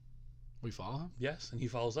 We follow him? Yes, and he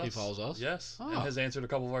follows us. He follows us? Yes, Oh. and has answered a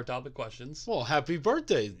couple of our topic questions. Well, happy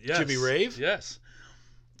birthday, Yes. Jimmy Rave. Yes.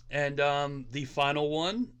 And the final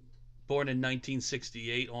one, born in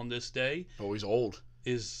 1968 on this day, Oh, he's old.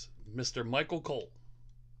 is Mr. Michael Cole.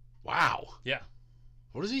 Wow. Yeah.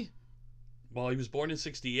 What is he? Well, he was born in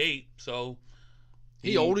 68, so...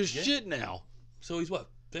 He old as shit now. So he's what,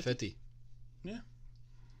 50? 50. Yeah.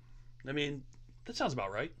 I mean, that sounds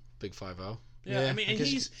about right. Big 5-0. Yeah, I mean, and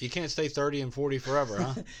you can't stay 30 and 40 forever,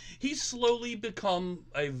 huh? He's slowly become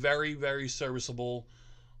a very, very serviceable,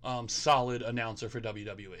 solid announcer for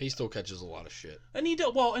WWE. He still catches a lot of shit. And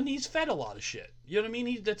and he's fed a lot of shit. You know what I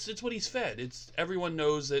mean? It's what he's fed. It's everyone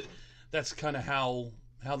knows that's kind of how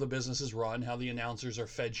the business is run, how the announcers are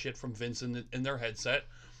fed shit from Vince in their headset.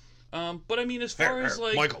 But I mean, as far as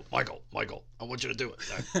like Michael, I want you to do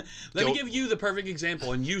it. let me give you the perfect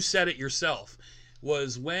example, and you said it yourself.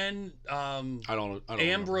 Was when I don't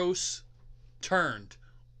Ambrose turned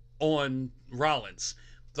on Rollins.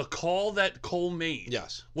 The call that Cole made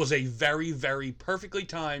was a very, very perfectly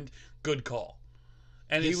timed good call.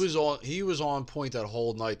 And he was on point that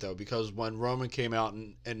whole night though, because when Roman came out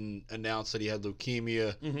and announced that he had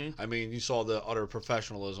leukemia, I mean, you saw the utter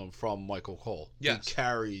professionalism from Michael Cole. Yes. He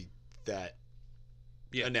carried that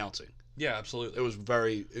announcing. Yeah, absolutely. It was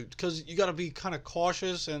because you got to be kind of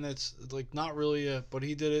cautious, and it's like not really but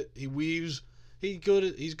he did it. He weaves. He's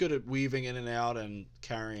good at weaving in and out and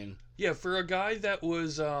carrying. Yeah, for a guy that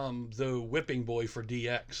was the whipping boy for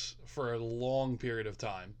DX for a long period of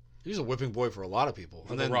time. He was a whipping boy for a lot of people.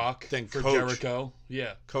 For The Rock, then for Coach, Jericho.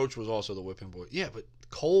 Yeah. Coach was also the whipping boy. Yeah, but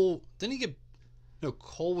Cole, didn't he get... No,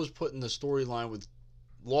 Cole was put in the storyline with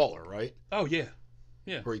Lawler, right? Oh, yeah.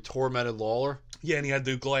 Yeah. Where he tormented Lawler. Yeah, and he had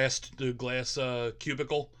the glass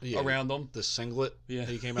cubicle around him. The singlet Yeah.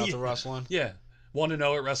 he came out to wrestling. Yeah. 1-0 at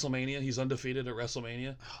WrestleMania. He's undefeated at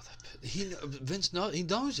WrestleMania. Oh, Vince knows, he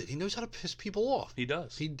knows it. He knows how to piss people off. He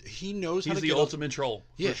does. He knows how to He's the ultimate troll,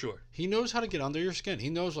 for sure. He knows how to get under your skin. He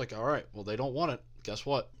knows, like, all right, well, they don't want it. Guess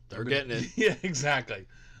what? They're getting it. Yeah, exactly.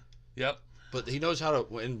 Yep. But he knows how to,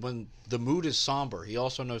 when the mood is somber, he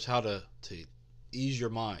also knows how to ease your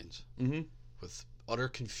minds with utter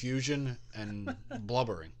confusion and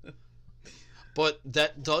blubbering. But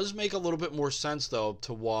that does make a little bit more sense, though,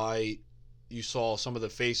 to why you saw some of the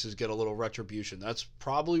faces get a little retribution. That's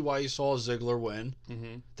probably why you saw Ziggler win.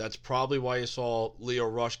 That's probably why you saw Leo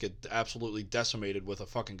Rush get absolutely decimated with a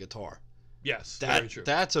fucking guitar. Yes, very true.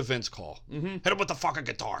 That's a Vince call. Mm-hmm. Hit him with the fucking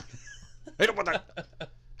guitar. Hit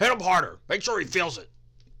him harder. Make sure he feels it.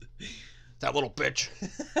 That little bitch.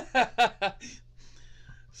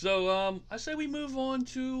 So, I say we move on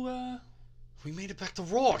to... We made it back to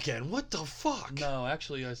Raw again. What the fuck? No,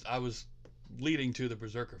 actually, I was leading to the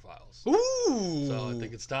Berserker Files. Ooh. So I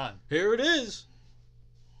think it's time. Here it is.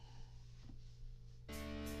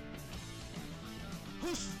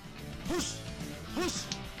 Hush, hush, hush,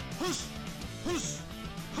 hush, hush,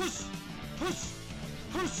 hush, hush,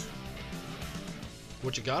 hush.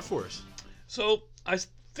 What you got for us? So I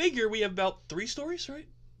figure we have about 3 stories, right?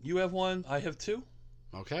 You have 1, I have 2.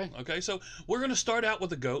 Okay. Okay, so we're going to start out with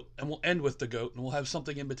the GOAT, and we'll end with the GOAT, and we'll have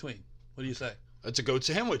something in between. What do you say? It's a goat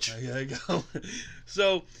sandwich. There you go.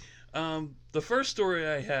 So, the first story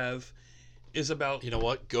I have is about... You know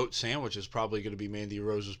what? Goat sandwich is probably going to be Mandy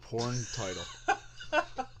Rose's porn title.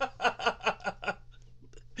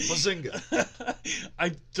 Bazinga.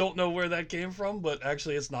 I don't know where that came from, but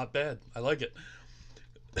actually it's not bad. I like it.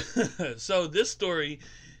 So this story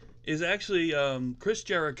is actually Chris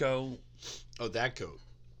Jericho. Oh, that goat.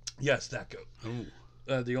 Yes, that goat. Ooh.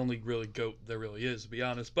 The only really goat there really is, to be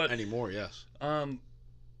honest. But Anymore, yes.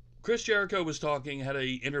 Chris Jericho was talking, had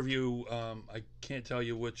an interview. I can't tell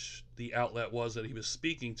you which the outlet was that he was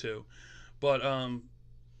speaking to, but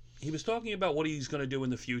he was talking about what he's going to do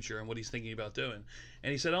in the future and what he's thinking about doing.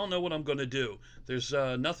 And he said, I don't know what I'm going to do. There's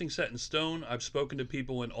nothing set in stone. I've spoken to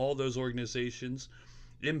people in all those organizations.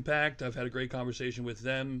 Impact, I've had a great conversation with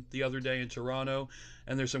them the other day in Toronto,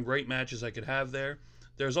 and there's some great matches I could have there.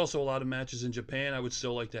 There's also a lot of matches in Japan I would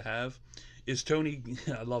still like to have. Is Tony,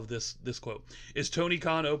 I love this quote, is Tony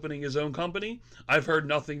Khan opening his own company? I've heard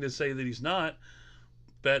nothing to say that he's not.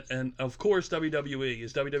 And of course, WWE.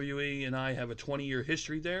 Is WWE and I have a 20-year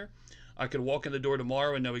history there. I could walk in the door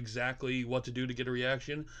tomorrow and know exactly what to do to get a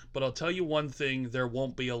reaction, but I'll tell you one thing, there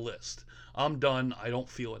won't be a list. I'm done. I don't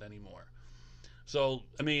feel it anymore. So,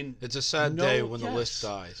 I mean... It's a sad day when the list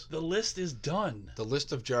dies. The list is done. The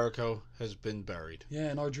list of Jericho has been buried. Yeah,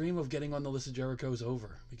 and our dream of getting on the list of Jericho is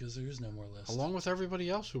over, because there is no more list. Along with everybody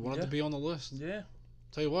else who wanted to be on the list. Yeah.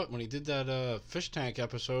 Tell you what, when he did that fish tank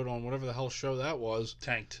episode on whatever the hell show that was...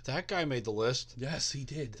 Tanked. That guy made the list. Yes, he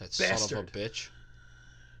did. That Bastard. son of a bitch.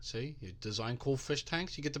 See? You design cool fish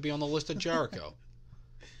tanks, you get to be on the list of Jericho.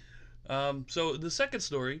 So, the second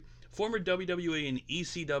story... Former WWE and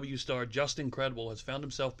ECW star Justin Credible has found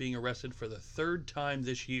himself being arrested for the 3rd time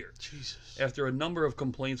this year. Jesus. After a number of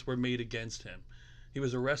complaints were made against him. He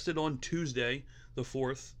was arrested on Tuesday, the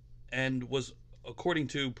 4th, and was, according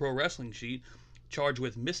to Pro Wrestling Sheet, charged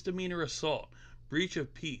with misdemeanor assault, breach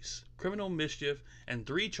of peace, criminal mischief, and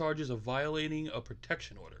 3 charges of violating a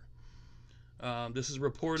protection order. This is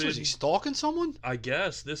reported... So is he stalking someone? I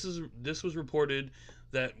guess. This was reported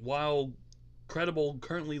that while Credible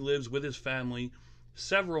currently lives with his family,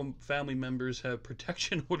 several family members have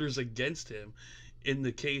protection orders against him in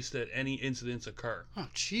the case that any incidents occur. Oh,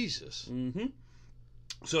 Jesus. Mm-hmm.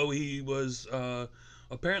 So he was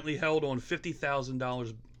apparently held on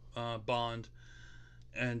 $50,000 bond,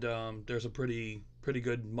 and there's a pretty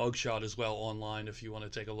good mugshot as well online if you want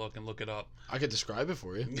to take a look and look it up. I could describe it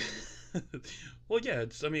for you. Well, yeah,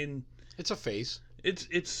 it's a face.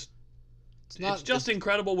 It's just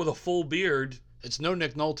incredible with a full beard. It's no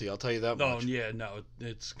Nick Nolte, I'll tell you that much. No,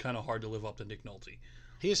 it's kind of hard to live up to Nick Nolte.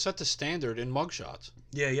 He has set the standard in mugshots.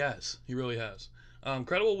 Yeah, he has. He really has.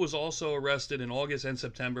 Credible was also arrested in August and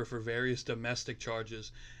September for various domestic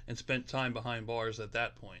charges and spent time behind bars at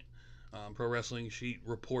that point. Pro Wrestling Sheet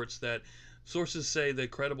reports that sources say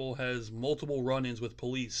that Credible has multiple run-ins with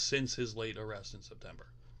police since his late arrest in September.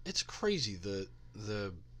 It's crazy the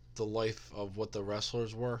life of what the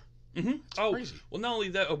wrestlers were. Mm-hmm. Crazy. Well, not only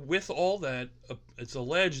that, with all that, it's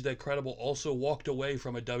alleged that Credible also walked away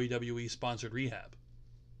from a WWE-sponsored rehab.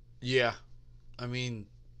 Yeah. I mean,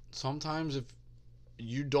 sometimes if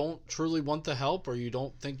you don't truly want the help or you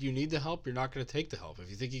don't think you need the help, you're not going to take the help. If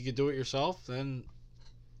you think you could do it yourself, then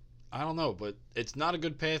I don't know. But it's not a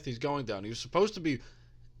good path he's going down. He was supposed to be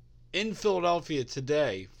in Philadelphia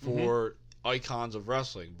today for Icons of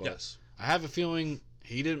Wrestling. But yes. I have a feeling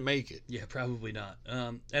he didn't make it. Yeah, probably not.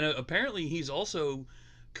 And apparently he's also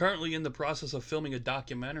currently in the process of filming a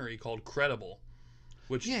documentary called Credible.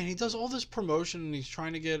 Which, and he does all this promotion and he's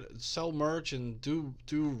trying to sell merch and do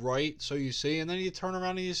right so you see, and then you turn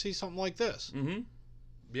around and you see something like this. Mm-hmm.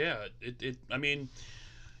 Yeah, I mean,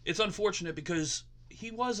 it's unfortunate because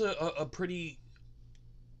he was a pretty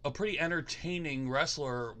entertaining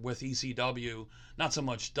wrestler with ECW. Not so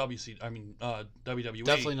much WWE.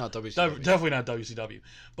 Definitely not WCW. Definitely not WCW.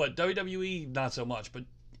 But WWE, not so much. But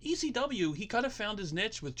ECW, he kind of found his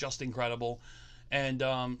niche with Just Incredible, and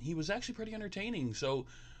he was actually pretty entertaining. So,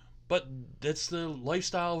 but that's the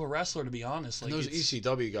lifestyle of a wrestler, to be honest. And Like those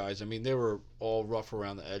ECW guys, I mean, they were all rough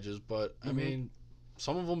around the edges, but I mean,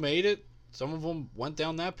 some of them made it. Some of them went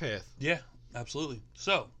down that path. Yeah, absolutely.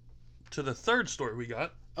 So, to the third story we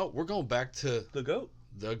got. Oh, we're going back to The GOAT.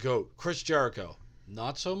 the GOAT, Chris Jericho.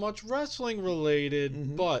 Not so much wrestling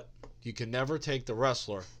related, but you can never take the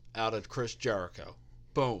wrestler out of Chris Jericho.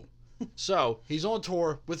 Boom. So, he's on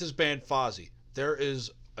tour with his band Fozzy. There is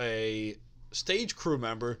a stage crew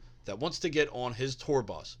member that wants to get on his tour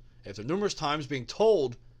bus. After numerous times being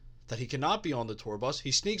told that he cannot be on the tour bus,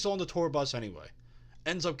 he sneaks on the tour bus anyway.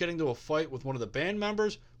 Ends up getting into a fight with one of the band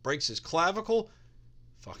members, breaks his clavicle.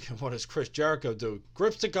 Fucking what does Chris Jericho do?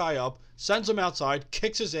 Grips the guy up, sends him outside,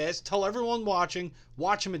 kicks his ass, tell everyone watching,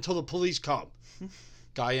 watch him until the police come.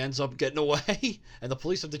 Guy ends up getting away, and the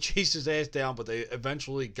police have to chase his ass down, but they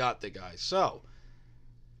eventually got the guy. So,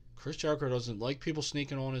 Chris Jericho doesn't like people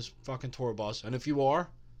sneaking on his fucking tour bus, and if you are,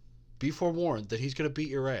 be forewarned that he's going to beat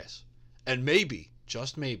your ass. And maybe,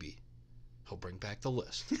 just maybe, he'll bring back the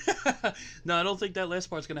list. No, I don't think that last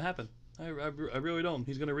part's going to happen. I really don't.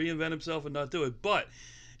 He's going to reinvent himself and not do it. But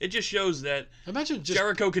it just shows that Imagine just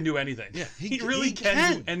Jericho can do anything. Yeah, he really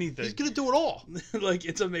can do anything. He's gonna do it all. Like,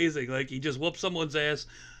 it's amazing. Like, he just whoops someone's ass,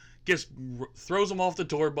 throws him off the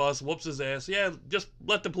tour bus, whoops his ass. Yeah, just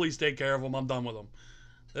let the police take care of him. I'm done with him.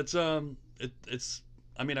 It's it's.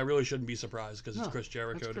 I mean, I really shouldn't be surprised because it's Chris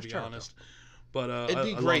Jericho, to be honest. But It'd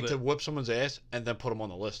be great to to whip someone's ass and then put him on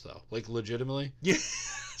the list, though. Like, legitimately. yeah,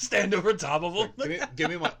 stand over top of him. Give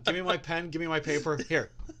me my pen. Give me my paper.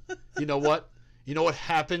 Here. You know what? You know what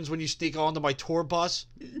happens when you sneak onto my tour bus?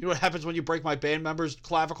 You know what happens when you break my band member's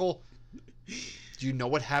clavicle? Do you know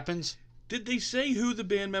what happens? Did they say who the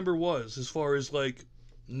band member was, as far as like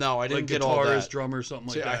No, I didn't get guitarist, all that. drummer, something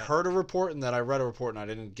See, like that? I heard a report and then I read a report and I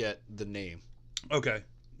didn't get the name. Okay,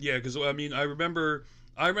 yeah, because I mean, I remember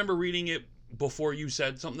reading it before you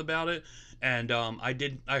said something about it, and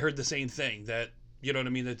I heard the same thing, that, you know what I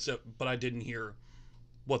mean, but I didn't hear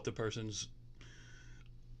what the person's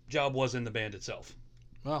job was in the band itself.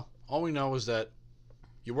 Well, all we know is that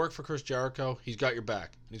you work for Chris Jericho, he's got your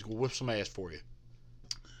back, and he's going to whip some ass for you.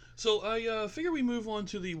 So I figure we move on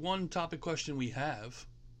to the one topic question we have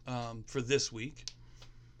for this week.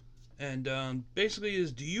 And basically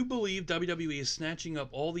is, do you believe WWE is snatching up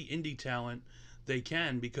all the indie talent they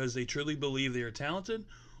can because they truly believe they are talented,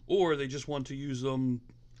 or they just want to use them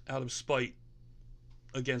out of spite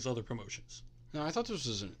against other promotions? Now, I thought this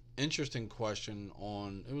was an interesting question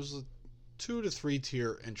it was a 2 to 3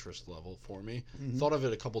 tier interest level for me. Thought of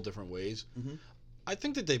it a couple different ways. I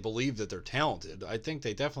think that they believe that they're talented. I think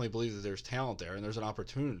they definitely believe that there's talent there and there's an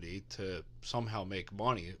opportunity to somehow make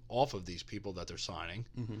money off of these people that they're signing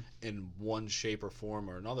in one shape or form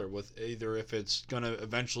or another, with either if it's going to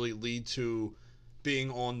eventually lead to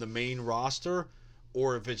being on the main roster,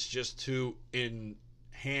 or if it's just to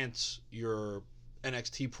enhance your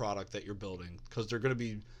NXT product that you're building, because they're going to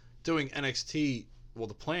be doing NXT. Well,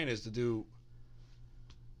 the plan is to do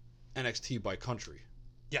NXT by country.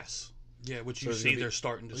 Yes. Yeah, which So you it's see gonna be- they're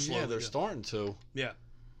starting to slowly. Yeah, they're starting to. Yeah.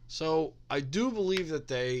 So I do believe that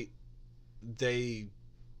they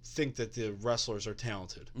think that the wrestlers are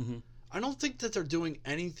talented. I don't think that they're doing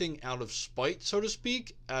anything out of spite, so to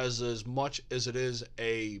speak, as much as it is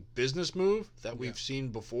a business move that we've seen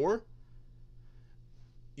before.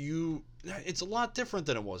 It's a lot different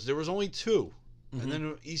than it was. There was only 2, and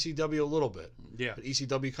then ECW a little bit. Yeah. But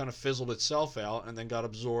ECW kind of fizzled itself out and then got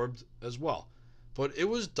absorbed as well. But it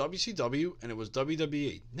was WCW and it was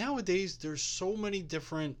WWE. Nowadays, there's so many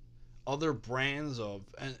different other brands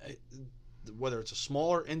and whether it's a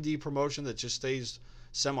smaller indie promotion that just stays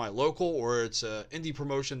semi-local, or it's an indie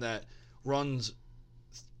promotion that runs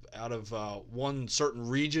out of one certain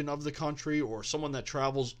region of the country, or someone that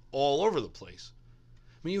travels all over the place.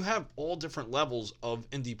 I mean, you have all different levels of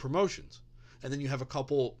indie promotions. And then you have a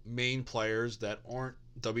couple main players that aren't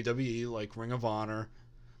WWE, like Ring of Honor,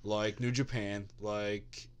 like New Japan,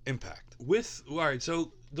 like Impact. All right,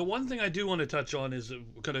 so the one thing I do want to touch on is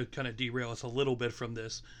going to kind of derail us a little bit from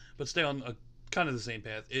this, but stay on kind of the same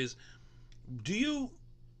path, is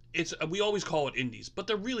we always call it indies, but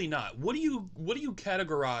they're really not. What do you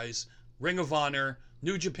categorize Ring of Honor,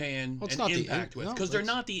 New Japan, and Impact with? Because they're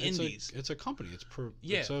not the indies. It's a company.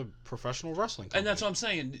 It's a professional wrestling company. And that's what I'm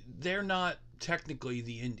saying. They're not technically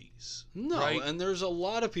the indies. No, right? And there's a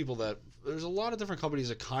lot of different companies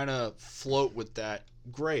that kind of float with that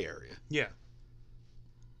gray area. Yeah.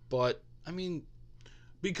 But, I mean,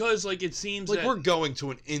 because it seems like that we're going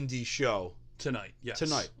to an indie show tonight. Yes.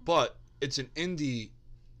 But it's an indie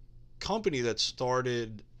company that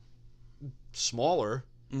started smaller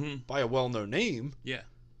by a well-known name, Yeah.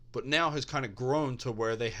 but now has kind of grown to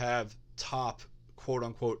where they have top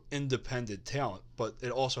quote-unquote independent talent, but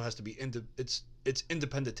it also has to be it's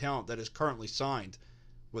independent talent that is currently signed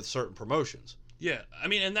with certain promotions. Yeah. I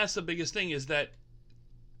mean, and that's the biggest thing is that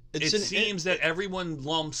it seems that everyone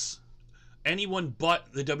lumps anyone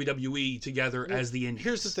but the WWE together as the indies.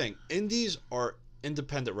 Here's the thing. Indies are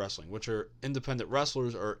independent wrestling, which are independent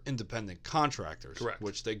wrestlers or independent contractors. Correct.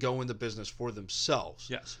 Which they go into business for themselves.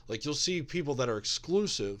 Yes. Like you'll see people that are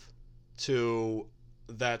exclusive to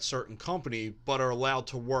that certain company but are allowed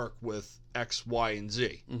to work with X, Y, and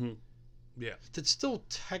Z. Mm-hmm. Yeah. That's still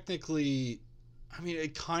technically, I mean,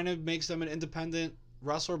 it kind of makes them an independent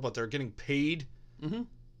wrestler, but they're getting paid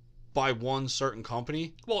by one certain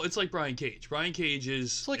company. Well, it's like Brian Cage. Brian Cage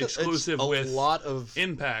is Like exclusive with a lot of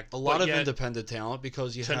Impact. a lot but of yet independent talent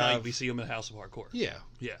because you tonight have we see him in House of Hardcore. yeah,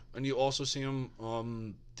 Yeah. and you also see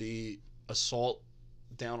him the Assault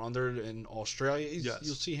Down Under in Australia. Yes.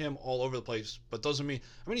 You'll see him all over the place, but doesn't mean.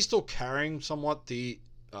 I mean, he's still carrying somewhat the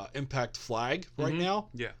Impact flag right now.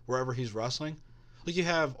 Yeah. Wherever he's wrestling. Like you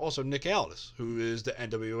have also Nick Aldis, who is the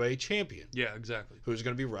NWA champion, Yeah, exactly. who's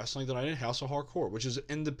going to be wrestling tonight in House of Hardcore, which is an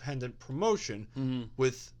independent promotion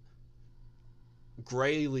with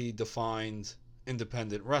grayly defined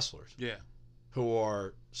independent wrestlers Yeah. who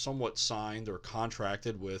are somewhat signed or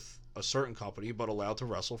contracted with a certain company but allowed to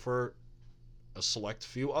wrestle for a select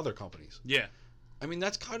few other companies. Yeah. I mean,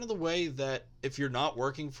 that's kind of the way that if you're not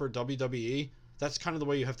working for WWE, that's kind of the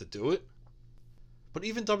way you have to do it. But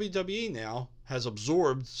even WWE now has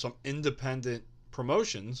absorbed some independent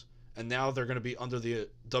promotions, and now they're going to be under the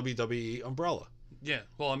WWE umbrella. Yeah.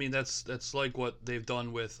 Well, I mean, that's like what they've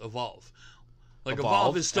done with Evolve. Like Evolve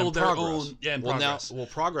Evolve is still and their Progress. own. Yeah, and well, Progress. Now,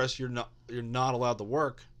 Progress, you're not allowed to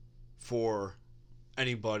work for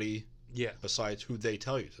anybody Yeah. besides who they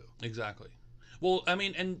tell you to. Exactly. Well, I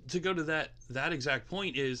mean, and to go to that exact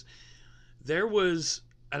point is there was,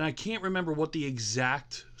 and I can't remember what the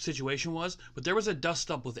exact situation was, but there was a dust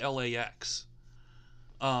up with LAX.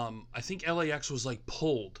 I think LAX was like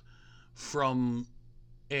pulled from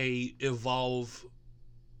a Evolve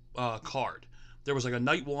card. There was like a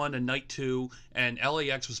night 1 and night 2, and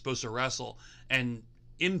LAX was supposed to wrestle, and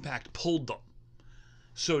Impact pulled them.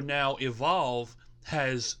 So now Evolve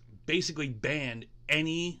has basically banned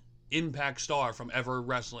any Impact star from ever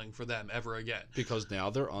wrestling for them ever again. Because now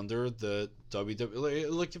they're under the WWE.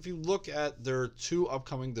 Like, if you look at their 2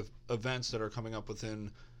 upcoming events that are coming up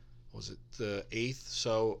within, was it the 8th?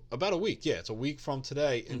 So about a week. Yeah, it's a week from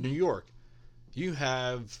today in New York. You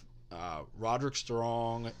have Roderick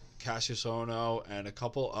Strong, Cassius Ohno, and a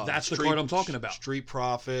couple of That's the card I'm talking about. Street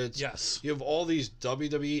Profits. Yes. You have all these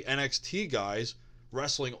WWE NXT guys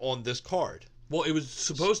wrestling on this card. Well, it was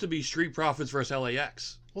supposed to be Street Profits versus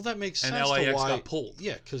LAX, Well, that makes and sense. LAX to why, got pulled.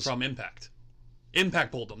 Yeah, because from Impact. Impact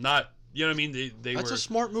pulled them, not, you know what I mean? They that's were a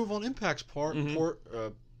smart move on Impact's part.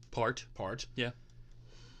 part. Yeah.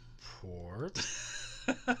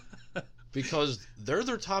 Because they're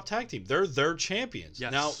their top tag team. They're their champions.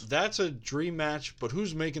 Yes. Now, that's a dream match, but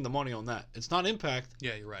who's making the money on that? It's not Impact.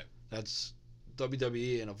 Yeah, you're right. That's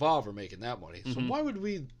WWE and Evolve are making that money. Mm-hmm. So why would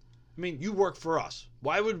we... I mean, you work for us.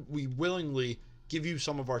 Why would we willingly give you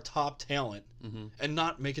some of our top talent and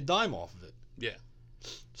not make a dime off of it? Yeah.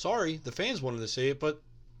 Sorry, the fans wanted to see it, but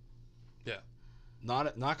Yeah.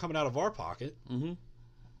 not coming out of our pocket. Mm-hmm.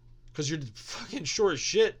 Because you're fucking sure as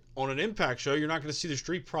shit on an Impact show, you're not going to see the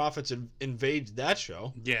Street Profits invade that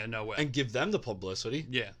show Yeah, no way. and give them the publicity.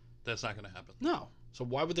 Yeah, that's not going to happen. No. So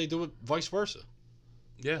why would they do it vice versa?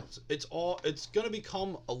 Yeah. It's going to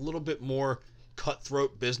become a little bit more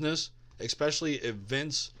cutthroat business, especially if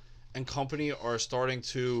Vince and company are starting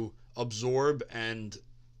to absorb and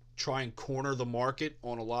try and corner the market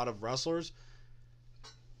on a lot of wrestlers.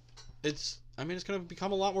 It's going to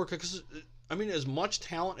become a lot more, because as much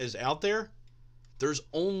talent is out there, there's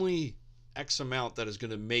only X amount that is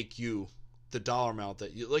going to make you the dollar amount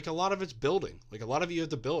that you, like, a lot of it's building. Like, a lot of you have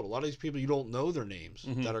to build. A lot of these people, you don't know their names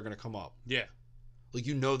that are going to come up. Yeah. Like,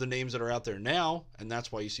 you know the names that are out there now, and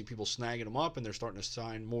that's why you see people snagging them up, and they're starting to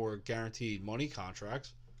sign more guaranteed money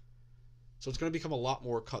contracts. So it's going to become a lot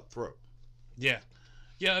more cutthroat. Yeah.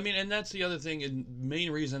 Yeah, I mean, and that's the other thing, and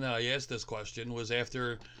main reason that I asked this question was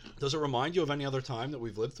after... Does it remind you of any other time that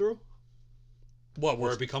we've lived through? What?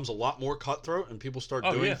 Where it becomes a lot more cutthroat, and people start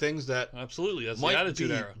Oh, doing yeah. things that Absolutely, that's might the Attitude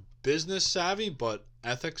be Era. business savvy, but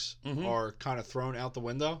ethics are kind of thrown out the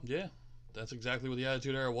window. Yeah, that's exactly what the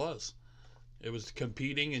Attitude Era was. It was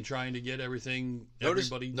competing and trying to get everything,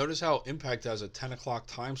 everybody... Notice how Impact has a 10 o'clock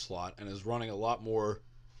time slot and is running a lot more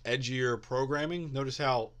edgier programming. Notice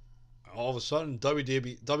how All of a sudden,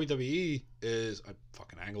 WWE is... I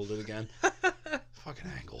fucking angled it again.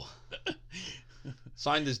 Fucking angle.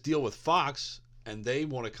 Signed this deal with Fox, and they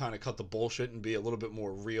want to kind of cut the bullshit and be a little bit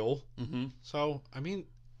more real. Mm-hmm. So, I mean,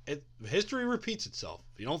 history repeats itself.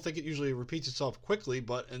 You don't think it usually repeats itself quickly,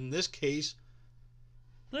 but in this case...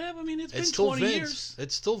 Yeah, I mean, it's been still 20 Vince. years.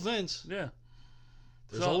 It's still Vince. Yeah.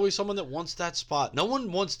 There's always someone that wants that spot. No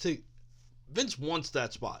one wants to... Vince wants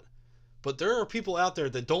that spot. But there are people out there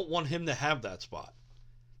that don't want him to have that spot.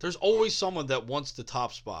 There's always someone that wants the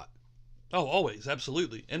top spot. Oh, always,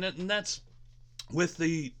 absolutely. And that's with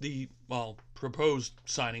the proposed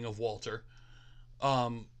signing of Walter.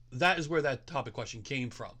 That is where that topic question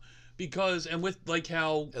came from. Because, and with like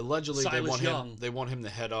how allegedly Silas they want him to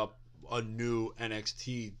head up a new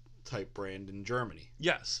NXT type brand in Germany.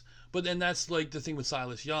 Yes. But then that's like the thing with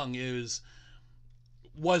Silas Young is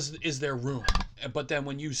there room? But then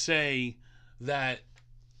when you say that,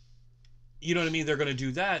 you know what I mean, they're going to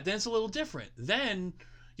do that, then it's a little different. Then,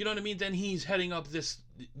 you know what I mean, then he's heading up this,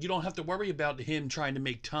 you don't have to worry about him trying to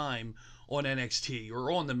make time on NXT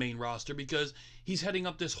or on the main roster because he's heading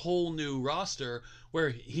up this whole new roster where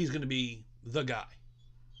he's going to be the guy.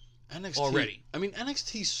 NXT already. I mean,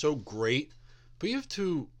 NXT's so great, but you have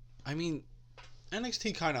to, I mean,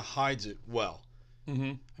 NXT kind of hides it well.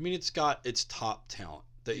 Mm-hmm. I mean, it's got its top talent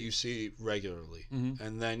that you see regularly. Mm-hmm.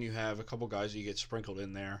 And then you have a couple guys that you get sprinkled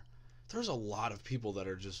in there. There's a lot of people that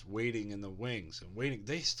are just waiting in the wings and waiting.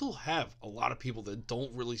 They still have a lot of people that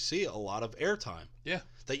don't really see a lot of airtime. Yeah.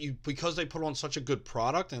 Because they put on such a good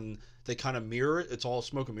product and they kind of mirror it. It's all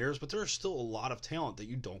smoke and mirrors, but there's still a lot of talent that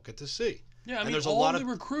you don't get to see. Yeah, I and mean, there's all a lot the of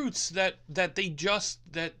recruits that they just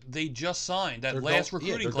signed, that last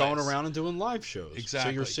recruiting they're class. going around and doing live shows.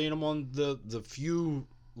 Exactly. So you're seeing them on the few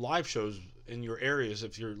live shows in your areas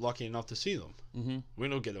if you're lucky enough to see them. Mm-hmm. We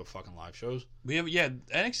don't get no fucking live shows.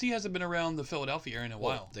 NXT hasn't been around the Philadelphia area in a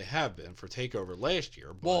while. They have been for TakeOver last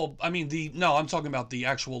year. But... Well, I mean, I'm talking about the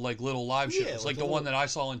actual like little live shows, Yeah, like the one that I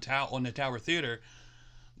saw on the Tower Theater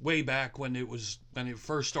way back when it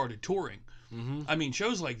first started touring. Mm-hmm. I mean,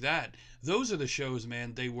 shows like that, those are the shows,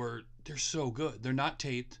 man. They're so good. They're not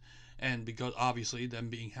taped, and because obviously them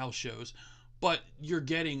being house shows, but you're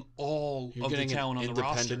getting all of the talent on the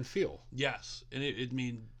roster. Independent feel. Yes, and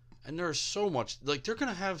and there's so much, like, they're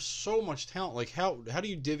gonna have so much talent. Like, how do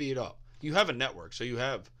you divvy it up? You have a network, so you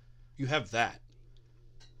have that.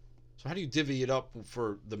 So how do you divvy it up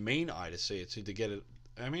for the main eye to see it, so to get it?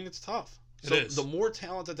 I mean, it's tough. It is. The more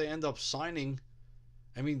talent that they end up signing,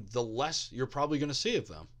 I mean, the less you're probably going to see of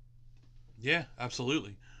them. Yeah,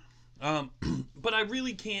 absolutely. But I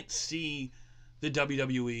really can't see the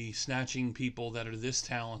WWE snatching people that are this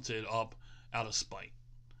talented up out of spite.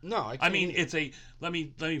 No, I mean, it's a let me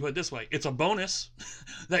put it this way: it's a bonus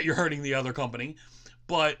that you're hurting the other company,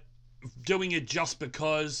 but doing it just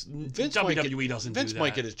because WWE doesn't do that. Vince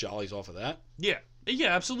might get his jollies off of that. Yeah,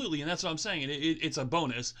 absolutely, and that's what I'm saying. It's a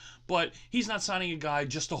bonus, but he's not signing a guy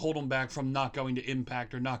just to hold him back from not going to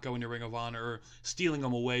Impact or not going to Ring of Honor or stealing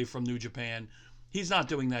him away from New Japan. He's not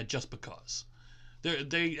doing that just because.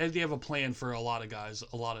 They have a plan for a lot of guys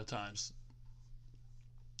a lot of times.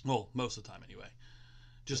 Well, most of the time anyway.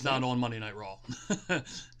 Just not on Monday Night Raw.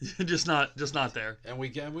 just not there. And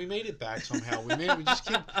we made it back somehow. We just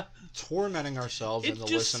keep tormenting ourselves and the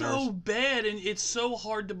listeners. It's just so bad, and it's so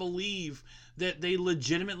hard to believe that they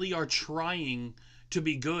legitimately are trying to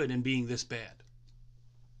be good and being this bad.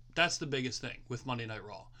 That's the biggest thing with Monday Night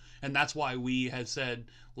Raw. And that's why we had said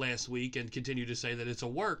last week and continue to say that it's a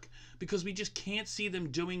work, because we just can't see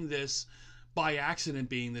them doing this by accident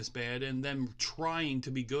being this bad and them trying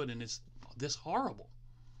to be good, and it's this horrible.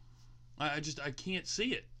 I can't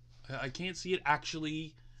see it. I can't see it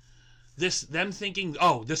actually. Them thinking,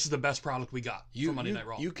 oh, this is the best product we got for Monday Night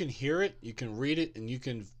Raw. You can hear it, you can read it, and you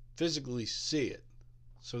can physically see it.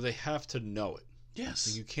 So they have to know it. Yes.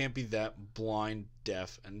 So you can't be that blind,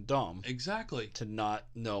 deaf, and dumb. Exactly. To not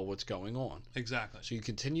know what's going on. Exactly. So you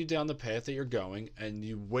continue down the path that you're going, and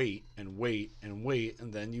you wait and wait and wait,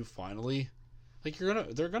 and then you finally, like,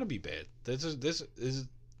 they're gonna be bad. This is.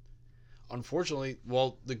 Unfortunately,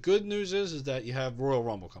 well, the good news is that you have Royal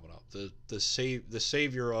Rumble coming up, the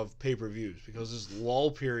savior of pay-per-views, because this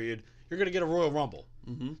lull period, you're going to get a Royal Rumble.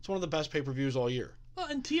 Mm-hmm. It's one of the best pay-per-views all year. Well,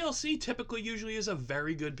 and TLC typically usually is a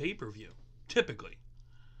very good pay-per-view. Typically.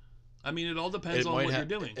 I mean, it all depends on what you're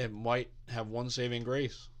doing. It might have one saving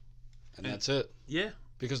grace, and that's it. Yeah.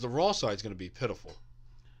 Because the Raw side's going to be pitiful.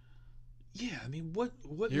 Yeah, I mean, what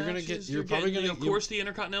you're matches? Gonna get, you're probably going to, of course, the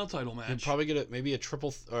Intercontinental title match. You'll probably get maybe a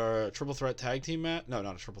triple threat tag team match. No,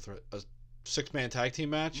 not a triple threat. A 6-man tag team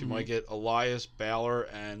match. You might get Elias, Balor,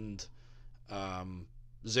 and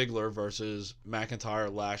Ziggler versus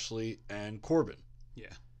McIntyre, Lashley, and Corbin. Yeah.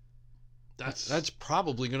 That's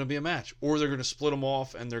probably going to be a match. Or they're going to split them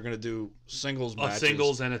off and they're going to do singles matches.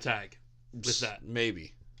 Singles and a tag with that.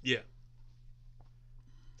 Maybe. Yeah.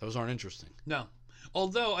 Those aren't interesting. No.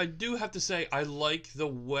 Although I do have to say I like the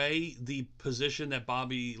way the position that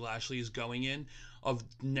Bobby Lashley is going in, of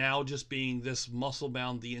now just being this muscle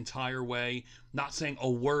bound the entire way, not saying a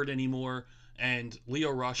word anymore, and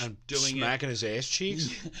Lio Rush And doing smacking his ass cheeks.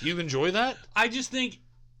 You enjoy that? I just think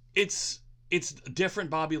it's different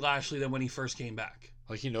Bobby Lashley than when he first came back.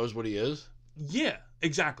 Like he knows what he is? Yeah,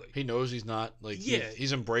 exactly. He knows he's not, like, Yeah.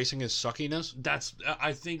 he's embracing his suckiness. That's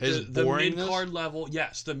I think His the boringness? mid-card level,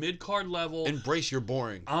 yes, the mid-card level. Embrace your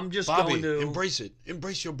boring. I'm just Bobby, going to embrace it.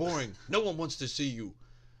 Embrace your boring. No one wants to see you.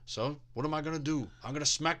 So, what am I going to do? I'm going to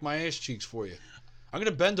smack my ass cheeks for you. I'm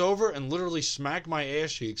going to bend over and literally smack my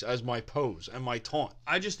ass cheeks as my pose and my taunt.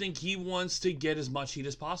 I just think he wants to get as much heat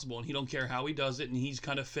as possible, and he don't care how he does it, and he's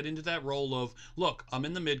kind of fit into that role of, look, I'm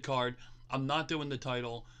in the mid-card, I'm not doing the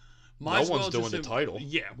title. No one's doing the title.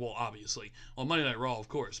 Yeah, well, obviously. On Monday Night Raw, of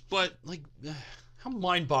course. But, Like, how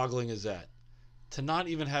mind-boggling is that? To not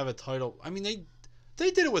even have a title. I mean, they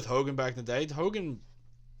did it with Hogan back in the day. Hogan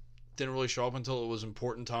didn't really show up until it was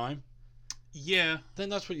important time. yeah. Then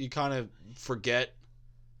that's what you kind of forget.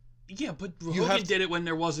 Yeah, but You Hogan have to- did it when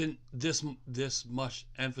there wasn't this much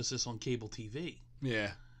emphasis on cable TV.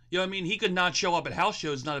 Yeah. You know what I mean? He could not show up at house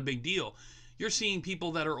shows, not a big deal. You're seeing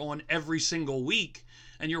people that are on every single week,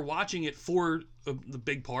 and you're watching it for the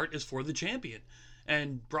big part is for the champion,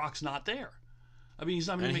 and Brock's not there. I mean, he's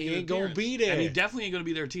not And making he an ain't gonna appearance. be there. and he definitely ain't gonna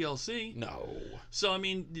be there at TLC. No. So I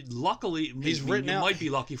mean, luckily, He's written you out. might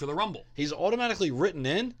be lucky for the Rumble. He's automatically written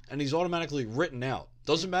in, and he's automatically written out.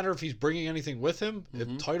 Doesn't matter if he's bringing anything with him,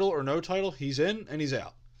 Mm-hmm. if title or no title, he's in and he's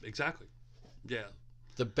out. Exactly. Yeah.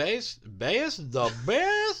 The best.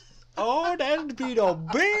 Oh, that'd be the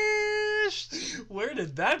best. Where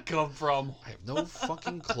did that come from? I have no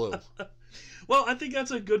fucking clue. Well, I think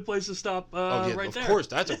that's a good place to stop Oh yeah, right of there. course,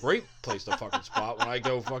 that's a great place to fucking spot when I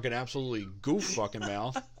go fucking absolutely goof fucking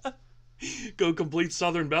mouth. Go complete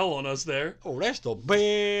Southern Belle on us there. Oh, that's the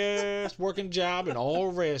best working job in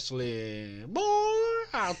all wrestling, boy.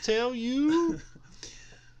 I'll tell you.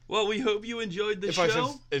 Well, we hope you enjoyed the If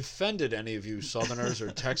show. I've offended any of you Southerners or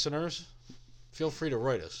Texaners, feel free to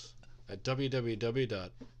write us at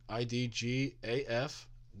www.idgaf.com.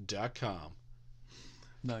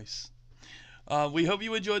 Nice. We hope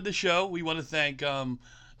you enjoyed the show. We want to thank,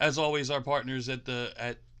 as always, our partners at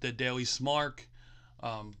the Daily Smark,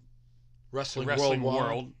 Wrestling, Wrestling Worldwide.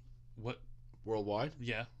 World. What? Worldwide?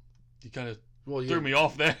 Yeah, you kind of Well, threw me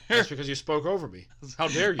off there. That's because you spoke over me. How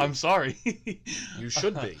dare you? I'm sorry. You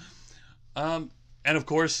should be. And of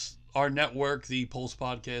course, our network, the Pulse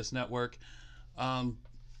Podcast Network.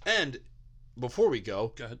 And before we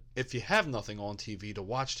go, Go ahead. if you have nothing on TV to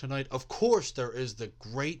watch tonight, of course there is the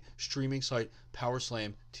great streaming site Power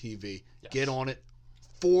Slam TV. Yes. Get on it.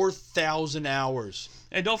 4,000 hours.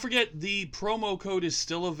 And don't forget, the promo code is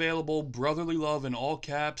still available, Brotherly Love in all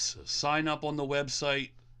caps. Sign up on the website,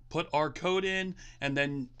 put our code in, and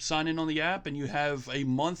then sign in on the app, and you have a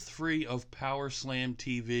month free of Power Slam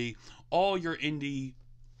TV. All your indie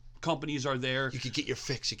companies are there. You can get your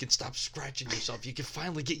fix. You can stop scratching yourself. You can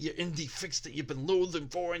finally get your indie fix that you've been loathing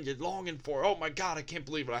for and you're longing for. Oh my God, I can't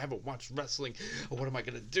believe it. I haven't watched wrestling. What am I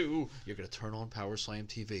going to do? You're going to turn on Power Slam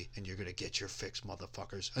TV and you're going to get your fix,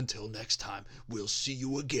 motherfuckers. Until next time, we'll see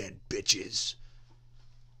you again, bitches.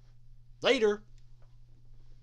 Later.